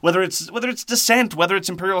even, whether it's Descent, whether it's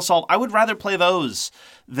Imperial Assault. I would rather play those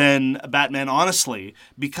than Batman, honestly,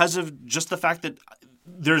 because of just the fact that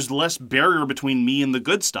there's less barrier between me and the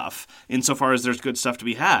good stuff, insofar as there's good stuff to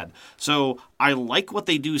be had. So I like what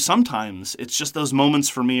they do sometimes. It's just those moments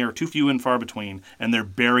for me are too few and far between, and they're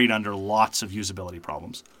buried under lots of usability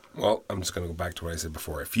problems. Well, I'm just going to go back to what I said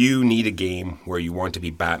before. If you need a game where you want to be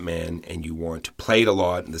Batman and you want to play it a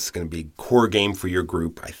lot, and this is going to be a core game for your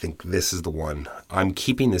group, I think this is the one. I'm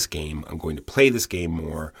keeping this game. I'm going to play this game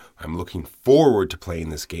more. I'm looking forward to playing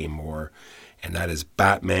this game more. And that is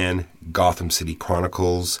Batman Gotham City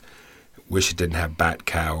Chronicles. Wish it didn't have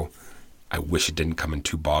Bat-Cow. I wish it didn't come in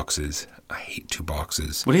 2 boxes. I hate 2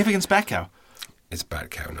 boxes. What do you have against Bat-Cow? It's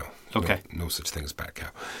Bat-Cow, no. Okay. No such thing as Bat-Cow.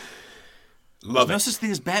 There's no such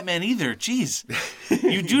thing as Batman either. Jeez.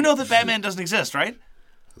 You do know that Batman doesn't exist, right?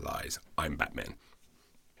 Lies. I'm Batman.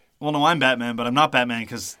 Well, no, I'm Batman, but I'm not Batman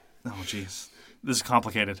because... Oh, jeez. This is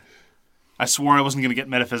complicated. I swore I wasn't going to get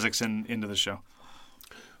metaphysics into the show.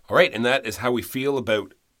 All right, and that is how we feel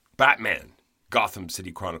about Batman Gotham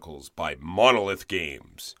City Chronicles by Monolith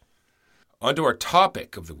Games. On to our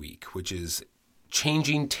topic of the week, which is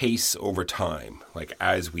changing tastes over time. Like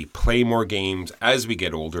as we play more games, as we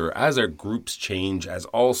get older, as our groups change, as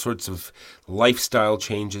all sorts of lifestyle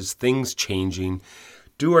changes, things changing,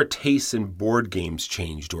 do our tastes in board games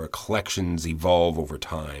change? Do our collections evolve over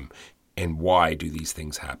time? And why do these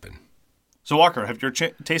things happen? So Walker, have your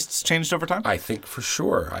tastes changed over time? I think for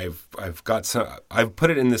sure. I've got some. I've put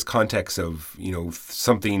it in this context of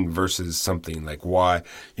something versus something. Like why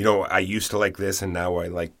I used to like this and now I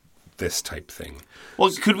like this type thing.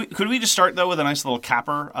 Well, could we just start though with a nice little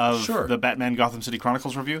capper of Sure. the Batman Gotham City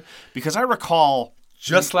Chronicles review? Because I recall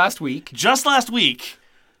Just last week,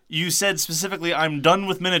 you said specifically, "I'm done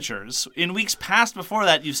with miniatures." In weeks past before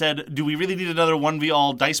that, you said, "Do we really need another 1v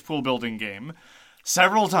all dice pool building game?"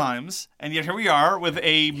 Several times, and yet here we are with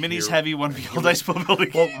a minis heavy 1v all dice pool building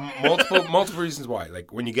game. Well, multiple reasons why.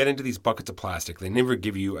 Like when you get into these buckets of plastic, they never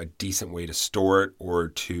give you a decent way to store it or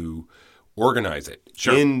to organize it.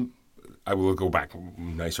 Sure. In I will go back,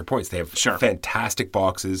 nicer points. They have Sure. fantastic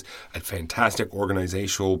boxes, a fantastic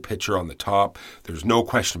organizational picture on the top. There's no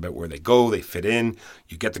question about where they go. They fit in.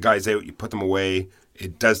 You get the guys out, you put them away.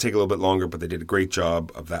 It does take a little bit longer, but they did a great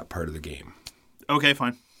job of that part of the game. Okay,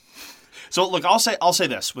 fine. So look, I'll say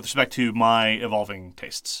this with respect to my evolving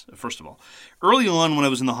tastes. First of all, early on when I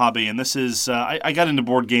was in the hobby, and this is I got into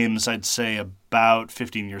board games, I'd say about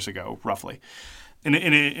 15 years ago, roughly, in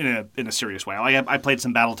a serious way. I played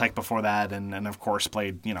some BattleTech before that, and of course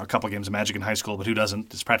played a couple of games of Magic in high school. But who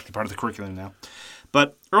doesn't? It's practically part of the curriculum now.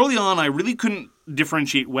 But early on, I really couldn't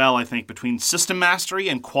differentiate well, I think, between system mastery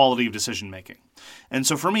and quality of decision making. And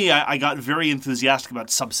so for me, I got very enthusiastic about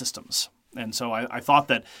subsystems. And so I thought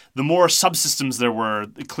that the more subsystems there were,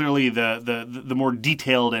 clearly the more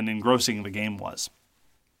detailed and engrossing the game was.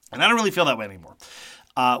 And I don't really feel that way anymore.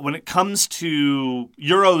 When it comes to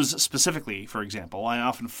Euros specifically, for example, I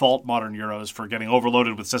often fault modern Euros for getting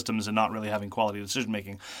overloaded with systems and not really having quality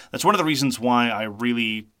decision-making. That's one of the reasons why I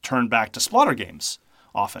really turn back to Splotter games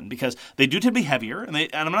often, because they do tend to be heavier, and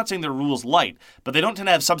I'm not saying they're rules light, but they don't tend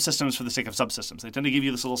to have subsystems for the sake of subsystems. They tend to give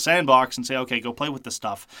you this little sandbox and say, okay, go play with this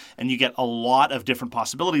stuff, and you get a lot of different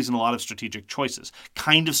possibilities and a lot of strategic choices.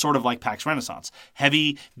 Kind of sort of like PAX Renaissance.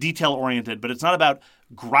 Heavy, detail-oriented, but it's not about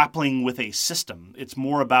grappling with a system. It's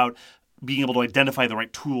more about being able to identify the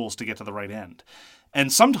right tools to get to the right end. And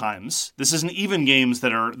sometimes this isn't even games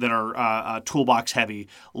that are toolbox heavy,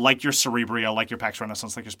 like your Cerebria, like your PAX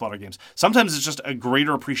Renaissance, like your Splotter games. Sometimes it's just a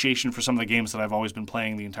greater appreciation for some of the games that I've always been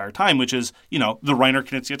playing the entire time, which is the Reiner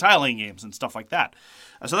Knizia tile-laying games and stuff like that.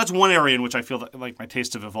 So that's one area in which I feel that, like, my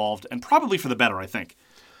tastes have evolved, and probably for the better, I think.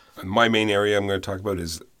 My main area I'm going to talk about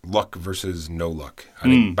is luck versus no luck. I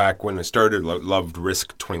think back when I started, loved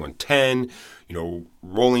Risk 2110,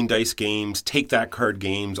 rolling dice games, take that card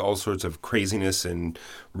games, all sorts of craziness and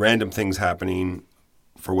random things happening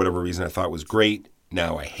for whatever reason I thought was great.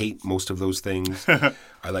 Now I hate most of those things.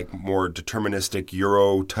 I like more deterministic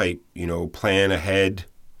Euro type, plan ahead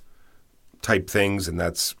type things, and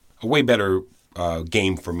that's a way better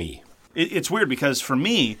game for me. It's weird because for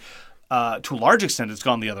me, to a large extent, it's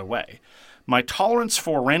gone the other way. My tolerance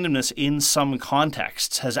for randomness in some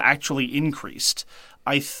contexts has actually increased.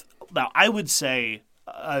 Now, I would say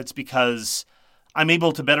it's because I'm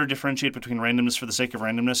able to better differentiate between randomness for the sake of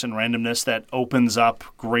randomness and randomness that opens up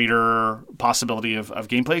greater possibility of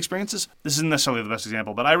gameplay experiences. This isn't necessarily the best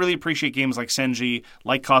example, but I really appreciate games like Senji,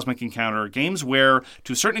 like Cosmic Encounter, games where,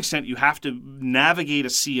 to a certain extent, you have to navigate a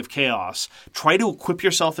sea of chaos, try to equip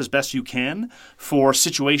yourself as best you can for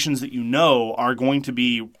situations that you know are going to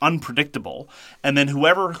be unpredictable, and then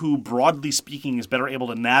whoever who, broadly speaking, is better able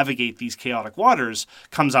to navigate these chaotic waters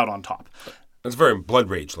comes out on top. It's very Blood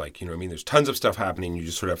Rage-like, There's tons of stuff happening. You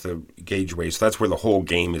just sort of have to gauge your way. So that's where the whole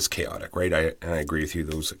game is chaotic, right? I agree with you.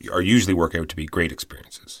 Those are usually work out to be great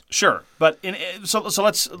experiences. Sure, but so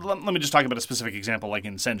let me just talk about a specific example, like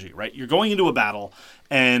in Senji, right? You're going into a battle,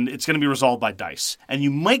 and it's going to be resolved by dice, and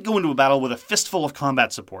you might go into a battle with a fistful of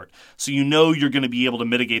combat support, so you're going to be able to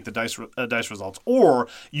mitigate the dice results, or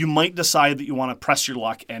you might decide that you want to press your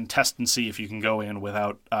luck and test and see if you can go in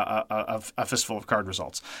without a fistful of card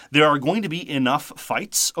results. There are going to be enough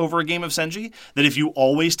fights over a game of Senji that if you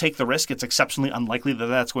always take the risk, it's exceptionally unlikely that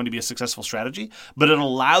that's going to be a successful strategy, but it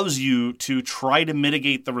allows you to try to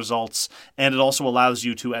mitigate the results, and it also allows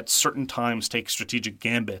you to, at certain times, take strategic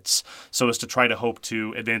gambits so as to try to hope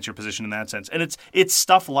to advance your position in that sense. And it's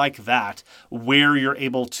stuff like that where you're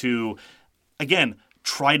able to, again,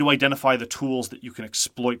 try to identify the tools that you can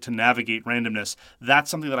exploit to navigate randomness.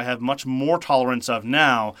 That's something that I have much more tolerance of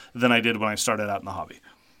now than I did when I started out in the hobby.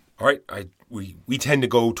 All right, we tend to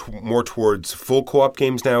go more towards full co-op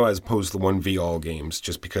games now as opposed to the 1v all games,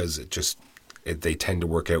 just because they tend to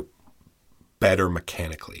work out better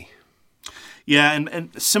mechanically. Yeah,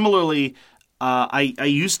 and similarly, I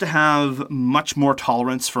used to have much more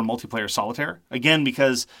tolerance for multiplayer solitaire, again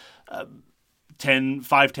because 10,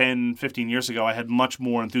 15 years ago, I had much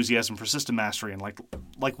more enthusiasm for system mastery and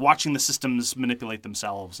like watching the systems manipulate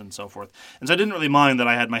themselves and so forth. And so I didn't really mind that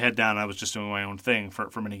I had my head down and I was just doing my own thing for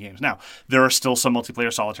many games. Now, there are still some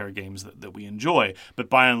multiplayer solitaire games that we enjoy, but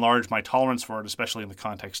by and large, my tolerance for it, especially in the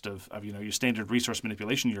context of your standard resource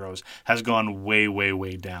manipulation Euros, has gone way, way,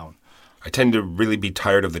 way down. I tend to really be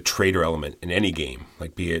tired of the trader element in any game,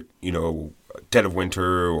 like be it, Dead of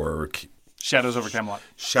Winter or Shadows over Camelot.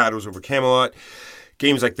 Shadows over Camelot.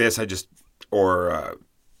 Games like this, I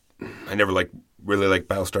never really like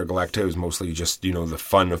Battlestar Galactica. It was mostly just, the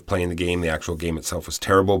fun of playing the game. The actual game itself was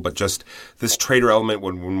terrible, but just this trader element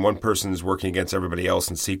when one person is working against everybody else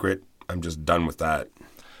in secret, I'm just done with that.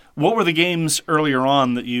 What were the games earlier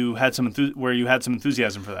on that you had where you had some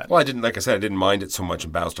enthusiasm for that? Well, like I said, I didn't mind it so much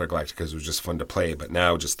in Battlestar Galactica because it was just fun to play. But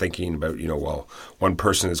now, just thinking about, one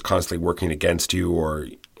person is constantly working against you, or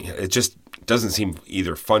it just doesn't seem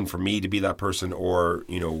either fun for me to be that person, or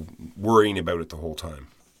worrying about it the whole time.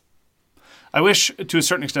 I wish, to a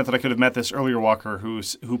certain extent, that I could have met this earlier Walker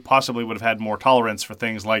who possibly would have had more tolerance for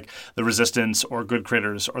things like The Resistance or Good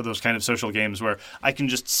Critters or those kind of social games where I can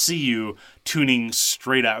just see you tuning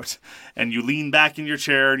straight out and you lean back in your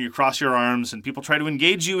chair and you cross your arms and people try to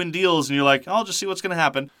engage you in deals and you're like, I'll just see what's going to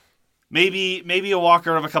happen. Maybe a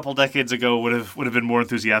Walker of a couple decades ago would have been more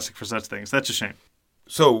enthusiastic for such things. That's a shame.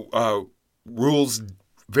 So, rules...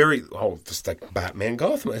 just like Batman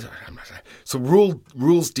Gotham. So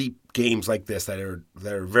rules deep games like this that are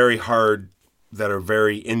very hard, that are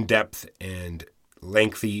very in depth and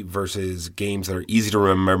lengthy, versus games that are easy to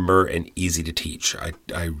remember and easy to teach.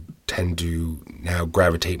 I tend to now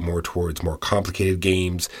gravitate more towards more complicated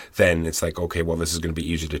games. Then it's like, okay, well, this is going to be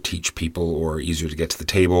easier to teach people or easier to get to the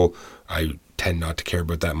table. I tend not to care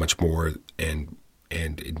about that much more and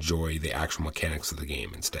enjoy the actual mechanics of the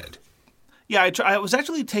game instead. Yeah, I was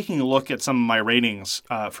actually taking a look at some of my ratings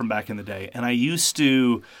from back in the day, and I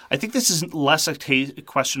think this is less a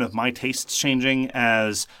question of my tastes changing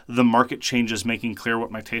as the market changes, making clear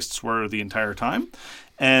what my tastes were the entire time.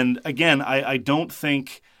 And again, I don't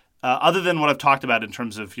think, other than what I've talked about in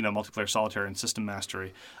terms of multiplayer solitaire and system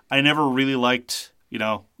mastery, I never really liked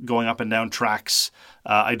going up and down tracks.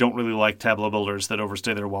 I don't really like tableau builders that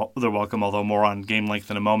overstay their welcome, although more on game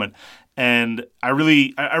length in a moment. And I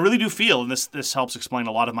really do feel, and this helps explain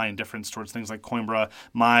a lot of my indifference towards things like Coimbra,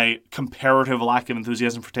 my comparative lack of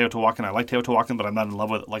enthusiasm for Teotihuacan. I like Teotihuacan, but I'm not in love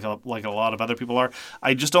with it like a lot of other people are.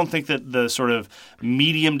 I just don't think that the sort of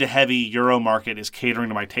medium to heavy Euro market is catering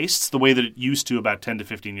to my tastes the way that it used to about 10 to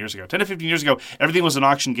 15 years ago. 10 to 15 years ago, everything was an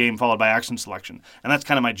auction game followed by action selection, and that's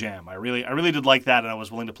kind of my jam. I really did like that, and I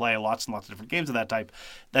was willing to play lots and lots of different games of that type.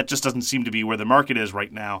 That just doesn't seem to be where the market is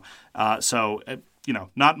right now.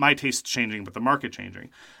 Not my tastes changing, but the market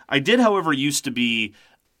changing. I did, however, used to be,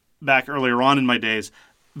 back earlier on in my days,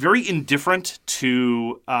 very indifferent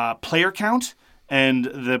to player count and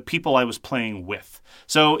the people I was playing with.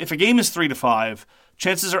 So if a game is 3 to 5,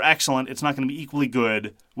 chances are excellent it's not going to be equally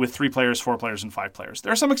good with 3 players, 4 players, and 5 players.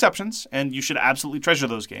 There are some exceptions, and you should absolutely treasure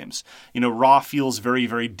those games. Raw feels very,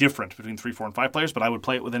 very different between 3, 4, and 5 players, but I would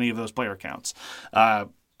play it with any of those player counts.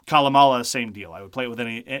 Kalamala, same deal. I would play it with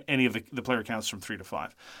any of the player counts from 3 to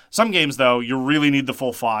 5. Some games, though, you really need the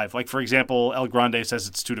full 5. Like, for example, El Grande says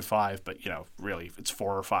it's 2 to 5, but, really, it's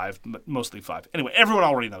 4 or 5, mostly 5. Anyway, everyone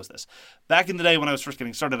already knows this. Back in the day when I was first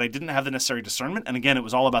getting started, I didn't have the necessary discernment, and again, it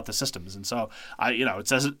was all about the systems. And so, it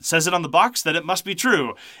says it on the box that it must be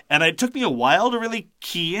true. And it took me a while to really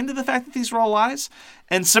key into the fact that these were all lies.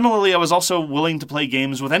 And similarly, I was also willing to play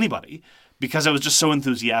games with anybody, because I was just so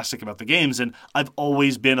enthusiastic about the games, and I've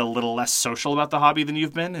always been a little less social about the hobby than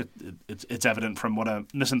you've been. It's evident from what a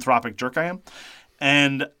misanthropic jerk I am.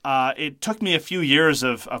 And it took me a few years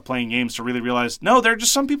of playing games to really realize, no, there are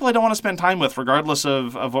just some people I don't want to spend time with regardless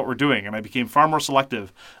of what we're doing. And I became far more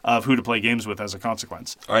selective of who to play games with as a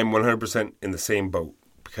consequence. I'm 100% in the same boat,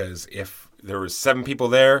 because if there was 7 people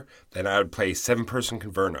there, then I would play 7-person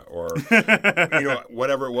Converna or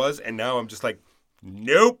whatever it was. And now I'm just like,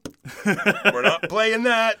 nope, we're not playing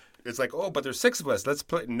that. It's like, oh, but there's 6 of us. Let's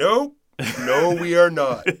play. Nope. No, we are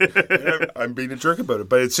not. I'm being a jerk about it,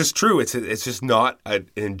 but it's just true. It's just not an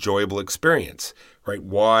enjoyable experience, right?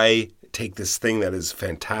 Why take this thing that is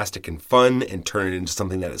fantastic and fun and turn it into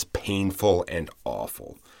something that is painful and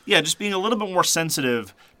awful? Yeah, just being a little bit more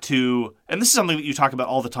sensitive to, and this is something that you talk about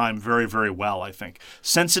all the time very, very well, I think,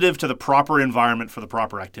 sensitive to the proper environment for the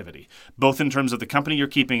proper activity, both in terms of the company you're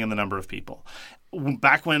keeping and the number of people.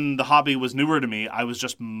 Back when the hobby was newer to me, I was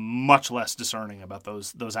just much less discerning about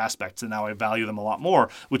those aspects, and now I value them a lot more,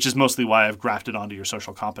 which is mostly why I've grafted onto your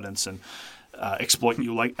social competence and exploit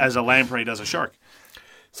you like as a lamprey does a shark.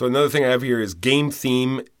 So another thing I have here is game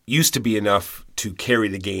theme used to be enough to carry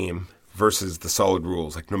the game versus the solid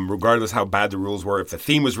rules. Like, regardless how bad the rules were, if the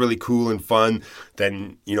theme was really cool and fun,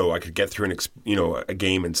 then, I could get through a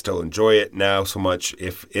game and still enjoy it. Now, so much,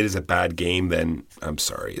 if it is a bad game, then I'm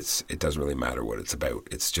sorry, it doesn't really matter what it's about.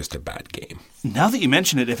 It's just a bad game. Now that you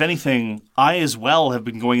mention it, if anything, I as well have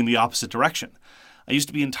been going in the opposite direction. I used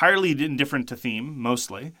to be entirely indifferent to theme,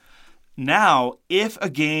 mostly. Now, if a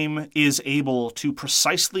game is able to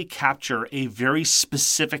precisely capture a very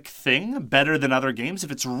specific thing better than other games,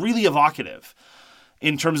 if it's really evocative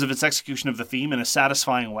in terms of its execution of the theme in a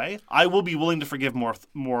satisfying way, I will be willing to forgive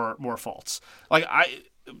more faults. Like,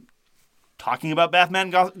 talking about Batman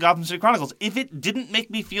Gotham City Chronicles. If it didn't make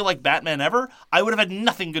me feel like Batman ever, I would have had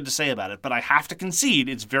nothing good to say about it. But I have to concede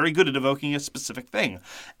it's very good at evoking a specific thing.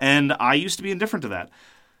 And I used to be indifferent to that.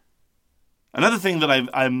 Another thing that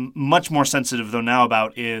I'm much more sensitive, though, now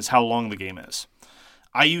about is how long the game is.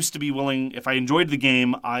 I used to be willing, if I enjoyed the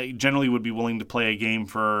game, I generally would be willing to play a game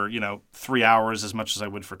for, 3 hours as much as I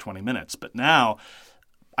would for 20 minutes. But now,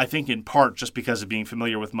 I think in part just because of being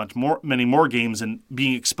familiar with many more games and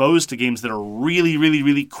being exposed to games that are really, really,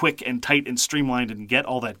 really quick and tight and streamlined and get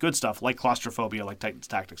all that good stuff, like Claustrophobia, like Titan's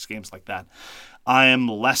Tactics, games like that, I am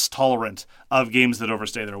less tolerant of games that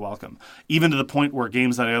overstay their welcome. Even to the point where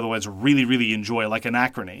games that I otherwise really, really enjoy, like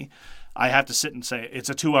Anachrony, I have to sit and say, it's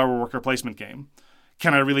a 2-hour worker placement game.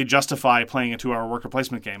 Can I really justify playing a 2-hour worker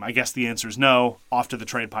placement game? I guess the answer is no. Off to the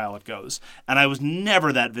trade pile it goes. And I was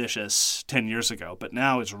never that vicious 10 years ago, but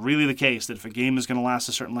now it's really the case that if a game is going to last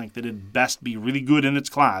a certain length, it had best be really good in its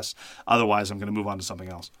class. Otherwise, I'm going to move on to something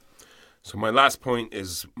else. So my last point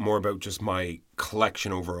is more about just my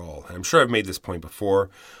collection overall. And I'm sure I've made this point before.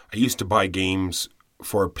 I used to buy games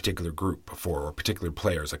for a particular group before, or particular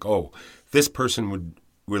players. Like, oh, this person would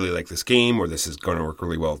really like this game, or this is going to work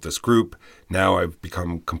really well with this group. Now I've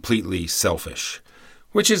become completely selfish,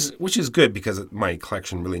 which is good because my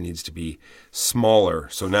collection really needs to be smaller.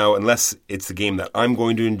 So now, unless it's the game that I'm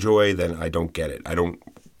going to enjoy, then I don't get it. I don't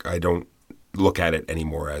look at it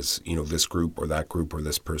anymore as, this group or that group or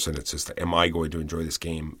this person. It's just, am I going to enjoy this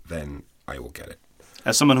game? Then I will get it.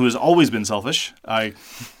 As someone who has always been selfish, that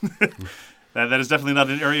is definitely not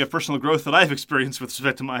an area of personal growth that I've experienced with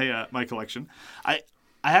respect to my collection.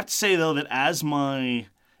 I have to say, though, that and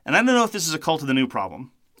I don't know if this is a cult of the new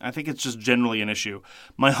problem. I think it's just generally an issue.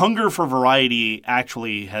 My hunger for variety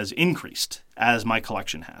actually has increased as my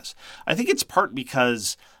collection has. I think it's part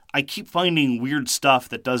because I keep finding weird stuff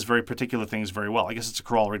that does very particular things very well. I guess it's a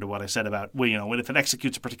corollary to what I said about, if it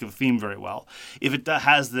executes a particular theme very well, if it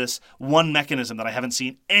has this one mechanism that I haven't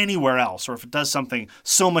seen anywhere else, or if it does something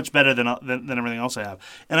so much better than everything else I have.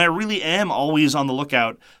 And I really am always on the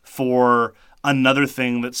lookout for another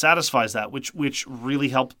thing that satisfies that, which really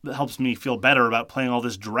helps me feel better about playing all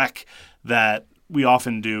this dreck that we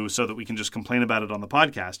often do so that we can just complain about it on the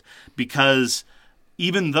podcast. Because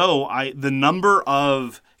even though the number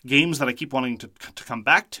of games that I keep wanting to come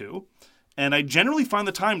back to, and I generally find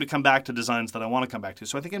the time to come back to designs that I want to come back to.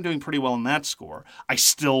 So I think I'm doing pretty well in that score. I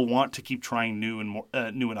still want to keep trying new and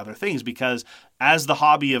other things because as the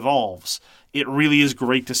hobby evolves, it really is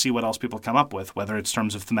great to see what else people come up with, whether it's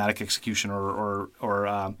terms of thematic execution or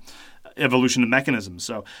evolution of mechanisms.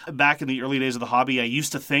 So back in the early days of the hobby, I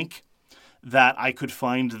used to think that I could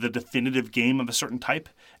find the definitive game of a certain type,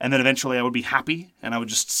 and then eventually I would be happy, and I would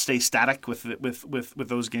just stay static with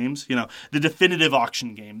those games. The definitive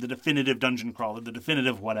auction game, the definitive dungeon crawler, the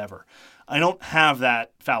definitive whatever. I don't have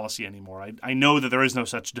that fallacy anymore. I know that there is no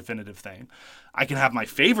such definitive thing. I can have my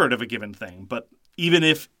favorite of a given thing, but even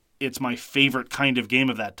if it's my favorite kind of game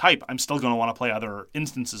of that type, I'm still going to want to play other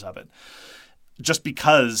instances of it. Just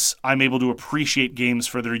because I'm able to appreciate games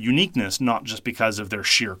for their uniqueness, not just because of their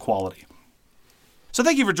sheer quality. So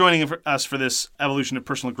thank you for joining us for this evolution of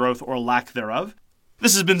personal growth or lack thereof.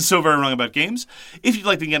 This has been So Very Wrong About Games. If you'd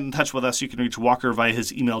like to get in touch with us, you can reach Walker via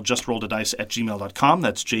his email, justrolledadice@gmail.com.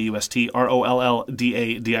 That's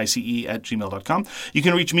justrolledadice@gmail.com. You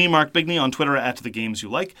can reach me, Mark Bigney, on Twitter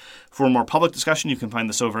 @TheGamesYouLike. For more public discussion, you can find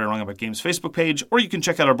the So Very Wrong About Games Facebook page, or you can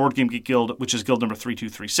check out our Board Game Geek Guild, which is guild number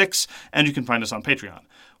 3236, and you can find us on Patreon.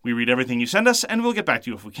 We read everything you send us, and we'll get back to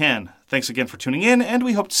you if we can. Thanks again for tuning in, and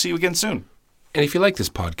we hope to see you again soon. And if you like this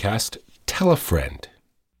podcast, tell a friend.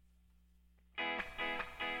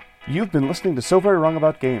 You've been listening to So Very Wrong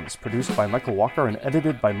About Games, produced by Michael Walker and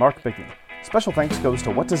edited by Mark Bigney. Special thanks goes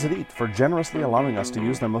to What Does It Eat for generously allowing us to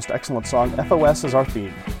use their most excellent song, FOS, as our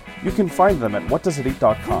theme. You can find them at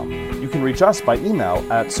whatdoesiteat.com. You can reach us by email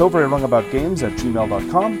at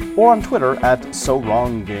soverywrongaboutgames@gmail.com or on Twitter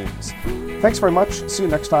 @SoWrongGames. Thanks very much, see you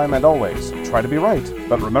next time, and always, try to be right,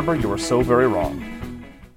 but remember you are so very wrong.